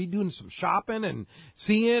do. I'm going to be doing some shopping and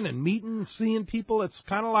seeing and meeting, seeing people. It's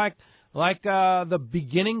kind of like the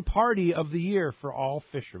beginning party of the year for all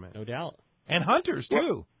fishermen. No doubt. And hunters,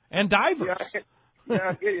 too. And divers.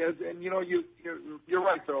 Yeah, it is. And, you're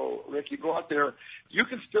right, though, Rick. You go out there, you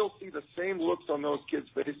can still see the same looks on those kids'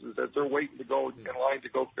 faces as they're waiting to go in line to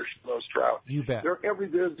go fish for those trout. You bet. They're every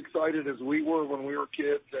bit as excited as we were when we were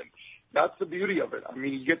kids, and that's the beauty of it. I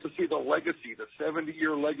mean, you get to see the legacy, the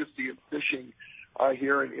 70-year legacy of fishing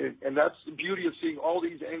here, and that's the beauty of seeing all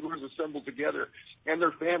these anglers assembled together and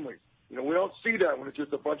their families. We don't see that when it's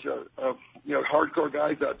just a bunch of hardcore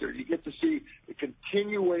guys out there. You get to see the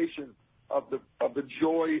continuation of the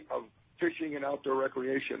joy of fishing and outdoor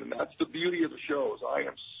recreation, and that's the beauty of the shows. I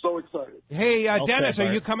am so excited. Hey, Dennis,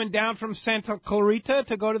 are you coming down from Santa Clarita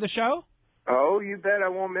to go to the show? Oh, you bet I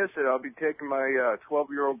won't miss it. I'll be taking my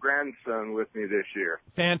 12-year-old grandson with me this year.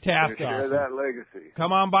 Fantastic. To share that legacy.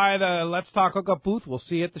 Come on by the Let's Talk Hookup booth. We'll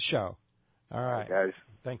see you at the show. All right. Guys.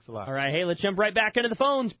 Thanks a lot. All right, hey, let's jump right back into the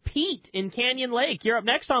phones. Pete in Canyon Lake, you're up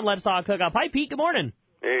next on Let's Talk Hookup. Hi, Pete. Good morning.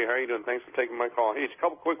 Hey, how you doing? Thanks for taking my call. Hey, just a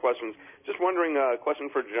couple quick questions. Just wondering, question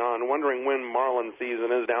for John. Wondering when marlin season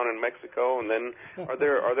is down in Mexico, and then are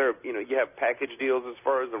there you have package deals as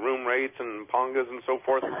far as the room rates and pongas and so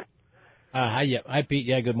forth? Hi, Pete.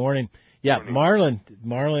 Yeah, good morning. Yeah,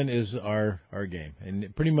 marlin is our game,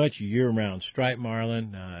 and pretty much year-round. Striped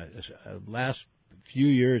marlin. Last few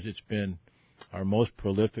years, it's been our most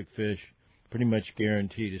prolific fish, pretty much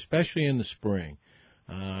guaranteed, especially in the spring.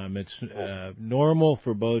 It's normal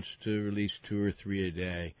for boats to release 2 or 3 a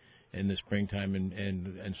day in the springtime,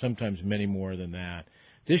 and sometimes many more than that.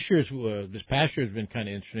 This past year has been kind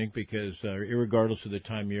of interesting because, irregardless of the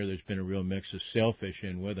time of year, there's been a real mix of sailfish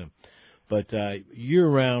in with them. But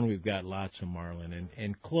year-round, we've got lots of marlin,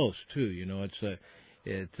 and close too.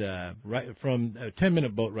 It's right from a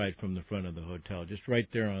 10-minute boat ride from the front of the hotel, just right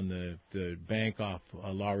there on the bank off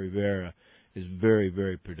La Rivera. Is very,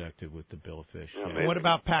 very productive with the billfish. Yeah. What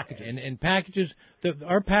about packages? And packages,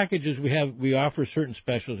 our packages, we offer certain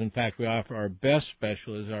specials. In fact, we offer our best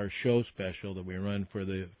special is our show special that we run for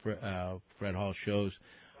the Fred Hall shows,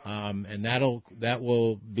 and that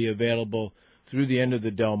will be available through the end of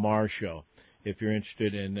the Del Mar show if you're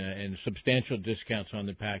interested in substantial discounts on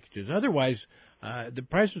the packages. Otherwise, the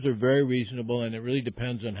prices are very reasonable, and it really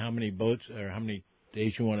depends on how many boats or how many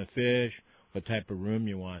days you want to fish, what type of room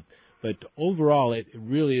you want. But overall, it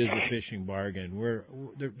really is a fishing bargain.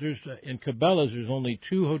 There's in Cabela's, there's only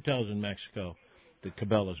 2 hotels in Mexico that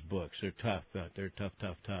Cabela's books. They're tough. They're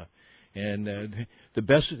tough. And the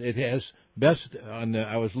best it has on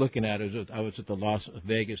I was looking at it. I was at the Las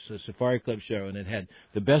Vegas Safari Club show, and it had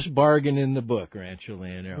the best bargain in the book, Rancho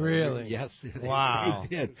Leonero. Really? Yes. Wow.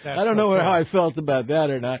 They did. I don't know how I felt about that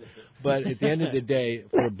or not, but at the end of the day,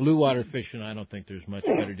 for blue water fishing, I don't think there's much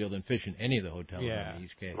better deal than fishing any of the hotels on the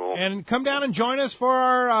East Cape. And come down and join us for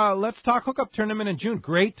our Let's Talk Hookup tournament in June.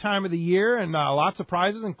 Great time of the year, and lots of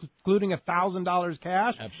prizes, including $1,000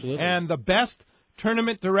 cash. Absolutely. And the best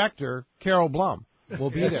tournament director, Carol Blum, will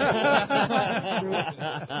be there.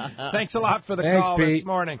 Thanks a lot for the call Pete. this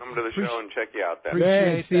morning. Come to the show and check you out.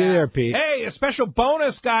 Appreciate See you there, Pete. Hey, a special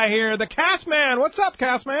bonus guy here, the Cast Man. What's up,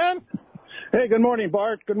 Cast Man? Hey, good morning,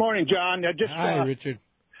 Bart. Good morning, John. Hi, Richard.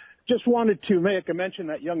 Just wanted to make a mention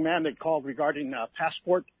that young man that called regarding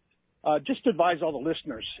passport. Just to advise all the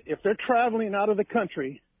listeners, if they're traveling out of the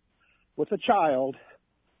country with a child,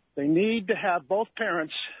 they need to have both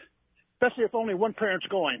parents, especially if only one parent's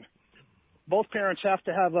going. Both parents have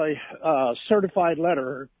to have a certified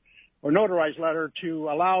letter or notarized letter to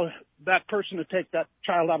allow that person to take that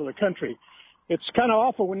child out of the country. It's kind of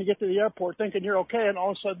awful when you get to the airport thinking you're okay and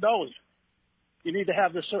all of a sudden, no, you need to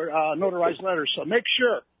have this notarized letter. So make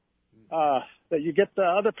sure that you get the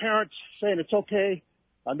other parents saying it's okay,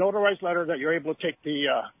 a notarized letter that you're able to take the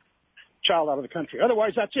child out of the country.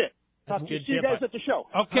 Otherwise, that's it. See you guys at the show.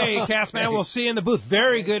 Okay, Castman, we'll see you in the booth.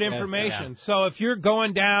 Very good information. Yes, So if you're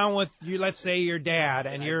going down with, let's say, your dad,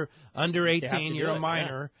 and you're under 18, you're a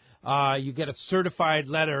minor, you get a certified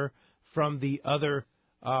letter from the other,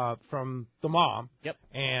 from the mom. Yep.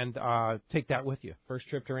 And take that with you. First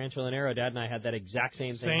trip to Rancho Leonero, Dad and I had that exact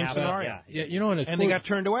same thing Same happen. scenario. Yeah. And they got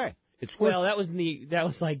turned away. Well, that was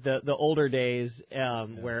like the older days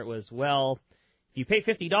where it was, well, if you pay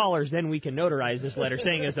 $50, then we can notarize this letter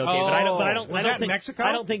saying it's okay. But I don't think Mexico?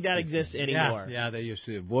 I don't think that exists anymore. Yeah, they used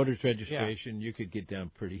to. Voters registration, you could get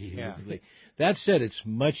down pretty easily. That said, it's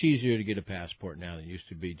much easier to get a passport now than it used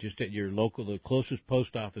to be. Just at your local, the closest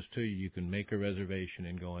post office to you, you can make a reservation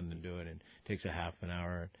and go in and do it. And it takes a half an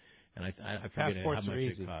hour. And I forget how much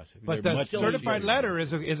it costs. But the certified letter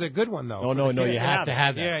is a good one, though. No, you have to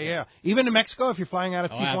have that. Yeah. Even in Mexico, if you're flying out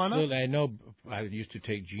of Tijuana? Absolutely. I know. I used to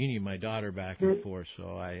take Jeannie, my daughter, back and forth,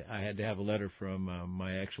 so I had to have a letter from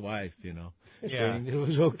my ex-wife, Yeah. It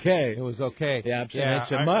was okay. It was okay. Yeah,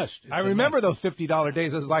 it's a must. I remember those $50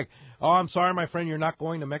 days. It was like, oh, I'm sorry, my friend, you're not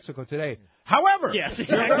going to Mexico today. However, yes,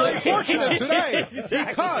 you're very fortunate today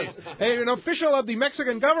because an official of the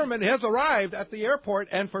Mexican government has arrived at the airport,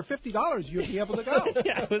 and for $50 you'll be able to go.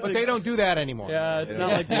 But they don't do that anymore. Yeah, it's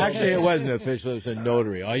not like actually, it wasn't official. It was a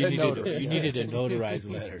notary. All you needed a notarized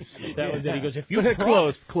letter. That was it. He goes, if you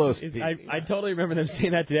close. I totally remember them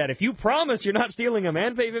saying that to Dad. If you promise you're not stealing them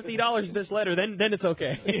and pay $50 for this letter, then it's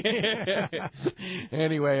okay.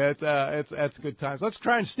 Anyway, it's good times. Let's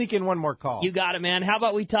try and sneak in one more call. You got it, man. How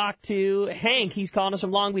about we talk to Hank? He's calling us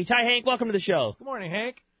from Long Beach. Hi, Hank. Welcome to the show. Good morning,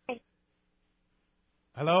 Hank.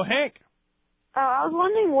 Hello, Hank. I was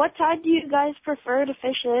wondering, what tide do you guys prefer to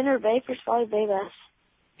fish in Inner Bay for spotted bay bass?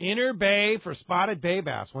 Inner Bay for spotted bay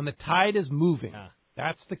bass, when the tide is moving.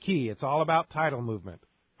 That's the key. It's all about tidal movement.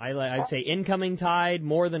 I'd say incoming tide,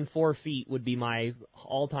 more than 4 feet would be my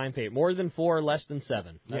all-time favorite. More than 4, less than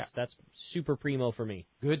 7. That's super primo for me.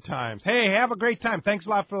 Good times. Hey, have a great time. Thanks a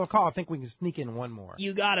lot for the call. I think we can sneak in one more.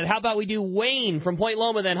 You got it. How about we do Wayne from Point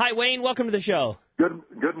Loma then? Hi, Wayne. Welcome to the show. Good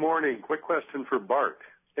morning. Quick question for Bart.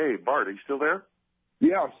 Hey, Bart, are you still there?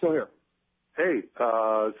 Yeah, I'm still here. Hey,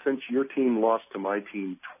 since your team lost to my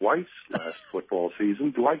team twice last football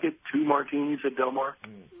season, do I get 2 martinis at Del Mar?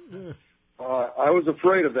 I was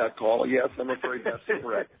afraid of that call. Yes, I'm afraid that's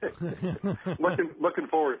correct. Looking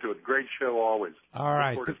forward to it. Great show always. All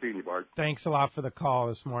right. Look forward to seeing you, Bart. Thanks a lot for the call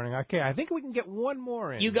this morning. Okay, I think we can get one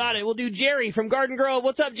more in. You got it. We'll do Jerry from Garden Grove.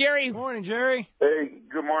 What's up, Jerry? Good morning, Jerry. Hey,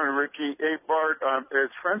 good morning, Ricky. Hey, Bart, is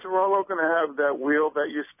Frencerolo going to have that wheel that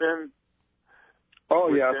you spin?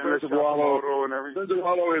 Oh, yeah, Frencerolo and everything.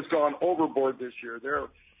 Frencerolo has gone overboard this year.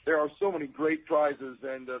 There are so many great prizes,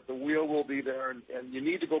 and the wheel will be there, and you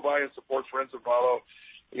need to go by and support Frencerolo.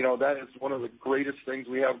 You know, that is one of the greatest things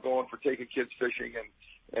we have going for taking kids fishing,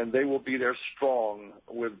 and they will be there strong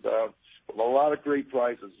with a lot of great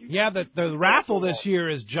prizes. The raffle this year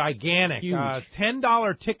is gigantic. Huge.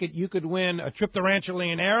 $10 ticket, you could win a trip to Rancho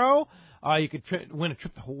Leonero. You could win a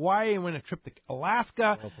trip to Hawaii, win a trip to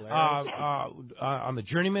Alaska, on the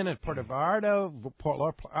Journeyman at Puerto Vallarta,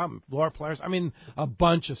 Laura Polaris. I mean, a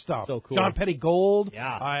bunch of stuff. So cool. John Petty Gold.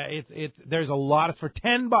 Yeah. There's a lot for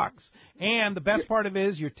 $10, and the best part of it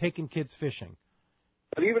is you're taking kids fishing.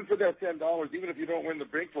 But even for that $10, even if you don't win the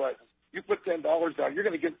big prizes, you put $10 down, you're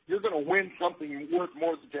going to win something worth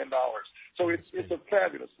more than $10. So it's a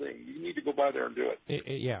fabulous thing. You need to go by there and do it.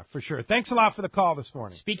 Yeah, for sure. Thanks a lot for the call this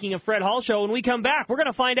morning. Speaking of Fred Hall Show, when we come back, we're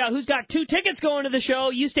going to find out who's got 2 tickets going to the show.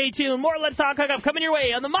 You stay tuned. More Let's Talk Hookup coming your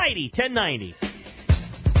way on the mighty 1090.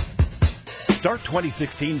 Start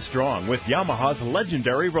 2016 strong with Yamaha's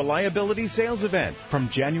legendary reliability sales event. From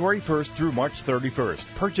January 1st through March 31st,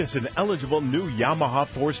 purchase an eligible new Yamaha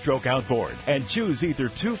 4-stroke outboard and choose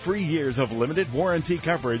either 2 free years of limited warranty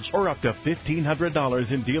coverage or up to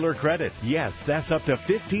 $1,500 in dealer credit. Yes, that's up to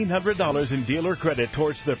 $1,500 in dealer credit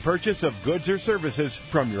towards the purchase of goods or services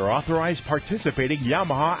from your authorized participating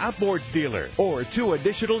Yamaha outboards dealer. Or 2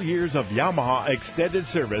 additional years of Yamaha extended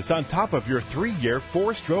service on top of your 3-year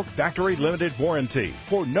 4-stroke factory limited warranty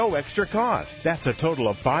for no extra cost. That's a total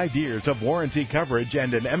of 5 years of warranty coverage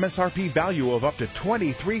and an MSRP value of up to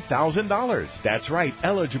 $23,000. That's right,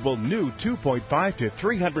 eligible new 2.5 to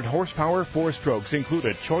 300 horsepower 4-strokes include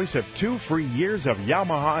a choice of 2 free years of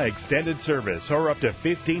Yamaha extended service or up to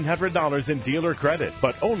 $1,500 in dealer credit,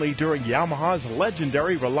 but only during Yamaha's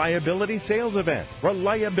legendary reliability sales event.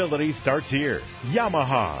 Reliability starts here.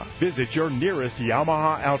 Yamaha. Visit your nearest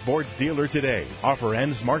Yamaha Outboards dealer today. Offer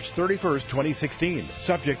ends March 31st, 2016.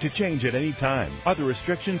 Subject to change at any time. Other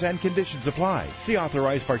restrictions and conditions apply. See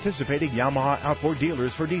authorized participating Yamaha outboard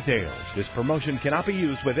dealers for details. This promotion cannot be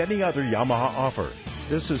used with any other Yamaha offer.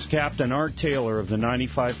 This is Captain Art Taylor of the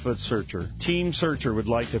 95-Foot Searcher. Team Searcher would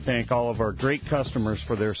like to thank all of our great customers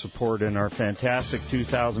for their support in our fantastic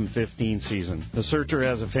 2015 season. The Searcher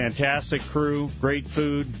has a fantastic crew, great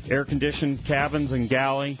food, air-conditioned cabins and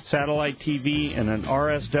galley, satellite TV, and an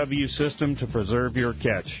RSW system to preserve your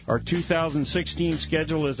catch. Our 2016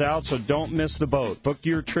 schedule is out, so don't miss the boat. Book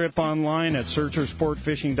your trip online at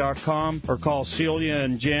searchersportfishing.com or call Celia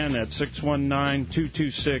and Jen at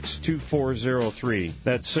 619-226-2403.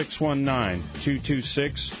 That's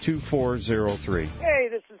 619-226-2403. Hey,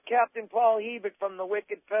 this is Captain Paul Hebert from the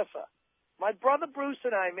Wicked Pisser. My brother Bruce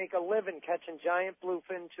and I make a living catching giant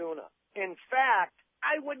bluefin tuna. In fact,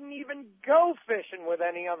 I wouldn't even go fishing with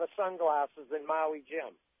any other sunglasses than Maui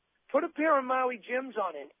Jim. Put a pair of Maui Jims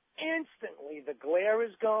on and instantly the glare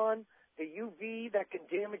is gone, the UV that can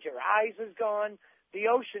damage your eyes is gone, the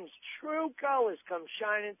ocean's true colors come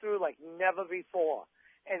shining through like never before.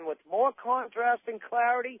 And with more contrast and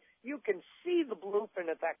clarity, you can see the bluefin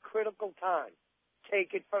at that critical time.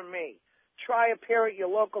 Take it from me. Try a pair at your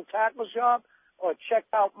local tackle shop or check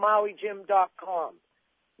out MauiGym.com.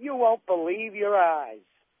 You won't believe your eyes.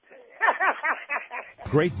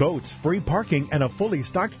 Great boats, free parking, and a fully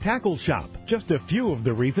stocked tackle shop. Just a few of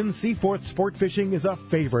the reasons Seaforth Sport Fishing is a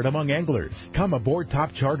favorite among anglers. Come aboard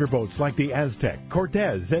top charter boats like the Aztec,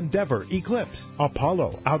 Cortez, Endeavor, Eclipse,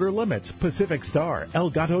 Apollo, Outer Limits, Pacific Star, El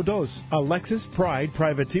Gato Dos, Alexis, Pride,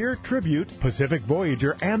 Privateer, Tribute, Pacific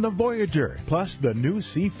Voyager, and the Voyager. Plus, the new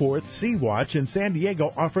Seaforth Sea Watch in San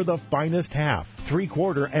Diego offer the finest half,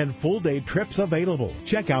 3/4, and full-day trips available.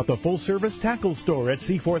 Check out the full-service tackle store at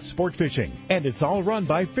Seaforth Sport Fishing. And it's all run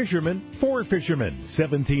by fishermen for fishermen.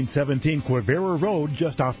 1717 Quivira Road,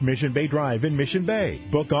 just off Mission Bay Drive in Mission Bay.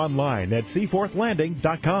 Book online at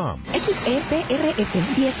seaforthlanding.com. XEPRS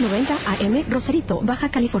 1090 AM, Rosarito, Baja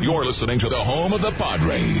California. You're listening to the home of the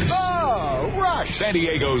Padres. Oh, Rush! San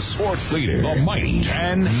Diego's sports leader, the mighty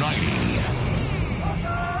 1090.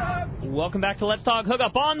 Welcome back to Let's Talk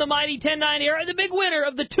Hookup on the Mighty 1090. All right, the big winner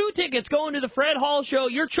of the 2 tickets going to the Fred Hall Show.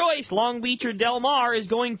 Your choice, Long Beach or Del Mar, is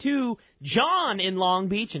going to John in Long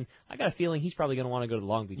Beach. And I got a feeling he's probably going to want to go to the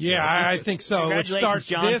Long Beach. Yeah, I think so. Which starts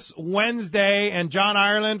John. this Wednesday. And John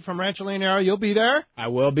Ireland from Rancho Leonero, you'll be there? I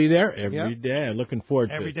will be there every day. Looking forward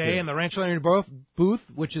to it. Every day in the Rancho Leonero booth,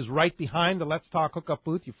 which is right behind the Let's Talk Hookup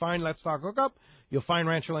booth. You find Let's Talk Hookup. You'll find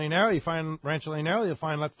Rancho Leonero. You find Rancho Leonero. You'll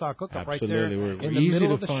find Let's Talk Hookup right there We're in the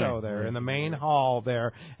middle of the show there, in the main hall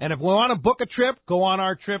there. And if we want to book a trip, go on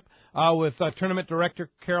our trip with tournament director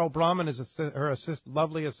Carol Blum and her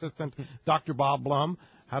lovely assistant, Dr. Bob Blum.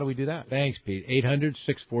 How do we do that? Thanks, Pete.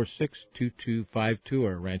 800-646-2252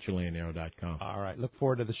 or rancholeonero.com. All right. Look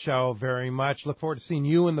forward to the show very much. Look forward to seeing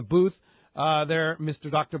you in the booth there, Mr.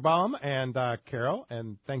 Dr. Baum and Carol.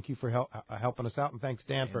 And thank you for helping us out. And thanks,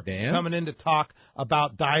 Dan, for coming in to talk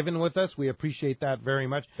about diving with us. We appreciate that very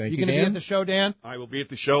much. Thank you you, going to Dan? be at the show, Dan? I will be at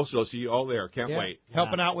the show, so I'll see you all there. Can't wait.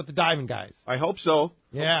 Helping out with the diving guys. I hope so.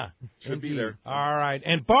 Yeah. Should be there. All right.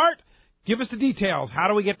 And Bart, give us the details. How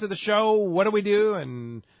do we get to the show? What do we do?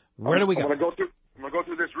 And where do we go? I'm going to go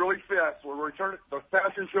through this really fast. We're returning. The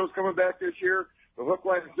fashion show's coming back this year. The Hook,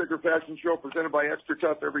 Line, and Sinker Fashion Show presented by Extra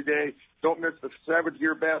Tough every day. Don't miss the Savage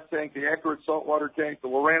Gear Bass Tank, the Accurate Saltwater Tank, the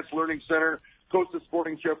Lawrence Learning Center, Costa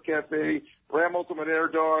Sporting Chef Cafe, Ram Ultimate Air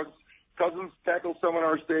Dogs, Cousins Tackle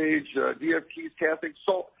Seminar Stage, DF Keys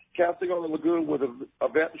Casting on the Lagoon with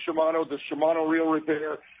Event Shimano, the Shimano Reel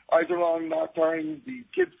Repair, Iserlong Knot Tying, the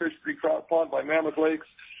Kids Fishery Trout Pond by Mammoth Lakes,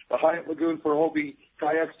 the Hyatt Lagoon for Hobie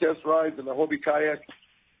Kayaks Test Rides, and the Hobie Kayak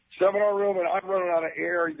Seminar Room. And I'm running out of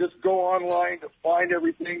air. You just go online to find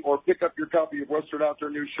everything or pick up your copy of Western Outdoor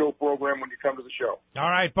News show program when you come to the show. All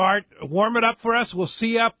right, Bart, warm it up for us. We'll see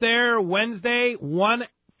you up there Wednesday, 1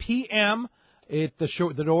 p.m.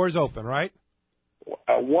 The door's open, right?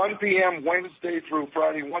 1 p.m. Wednesday through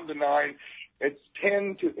Friday, 1 to 9. It's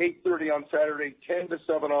 10 to 8:30 on Saturday, 10 to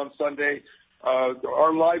 7 on Sunday.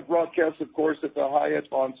 Our live broadcast, of course, at the Hyatt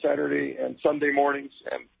on Saturday and Sunday mornings,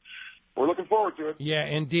 and we're looking forward to it. Yeah,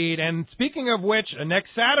 indeed. And speaking of which,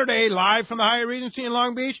 next Saturday, live from the Hyatt Regency in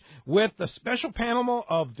Long Beach, with a special panel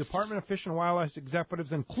of Department of Fish and Wildlife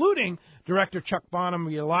executives, including Director Chuck Bonham.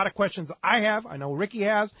 We have a lot of questions I have, I know Ricky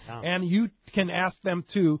has, and you can ask them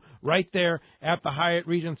too right there at the Hyatt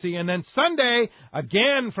Regency. And then Sunday,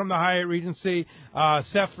 again from the Hyatt Regency,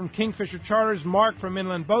 Seth from Kingfisher Charters, Mark from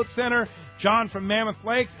Inland Boat Center, John from Mammoth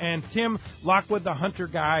Lakes, and Tim Lockwood, the hunter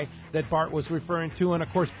guy that Bart was referring to. And, of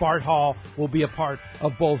course, Bart Hall will be a part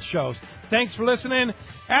of both shows. Thanks for listening.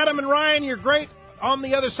 Adam and Ryan, you're great on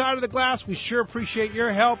the other side of the glass. We sure appreciate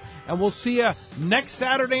your help. And we'll see you next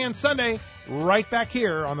Saturday and Sunday right back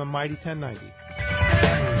here on the Mighty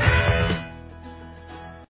 1090.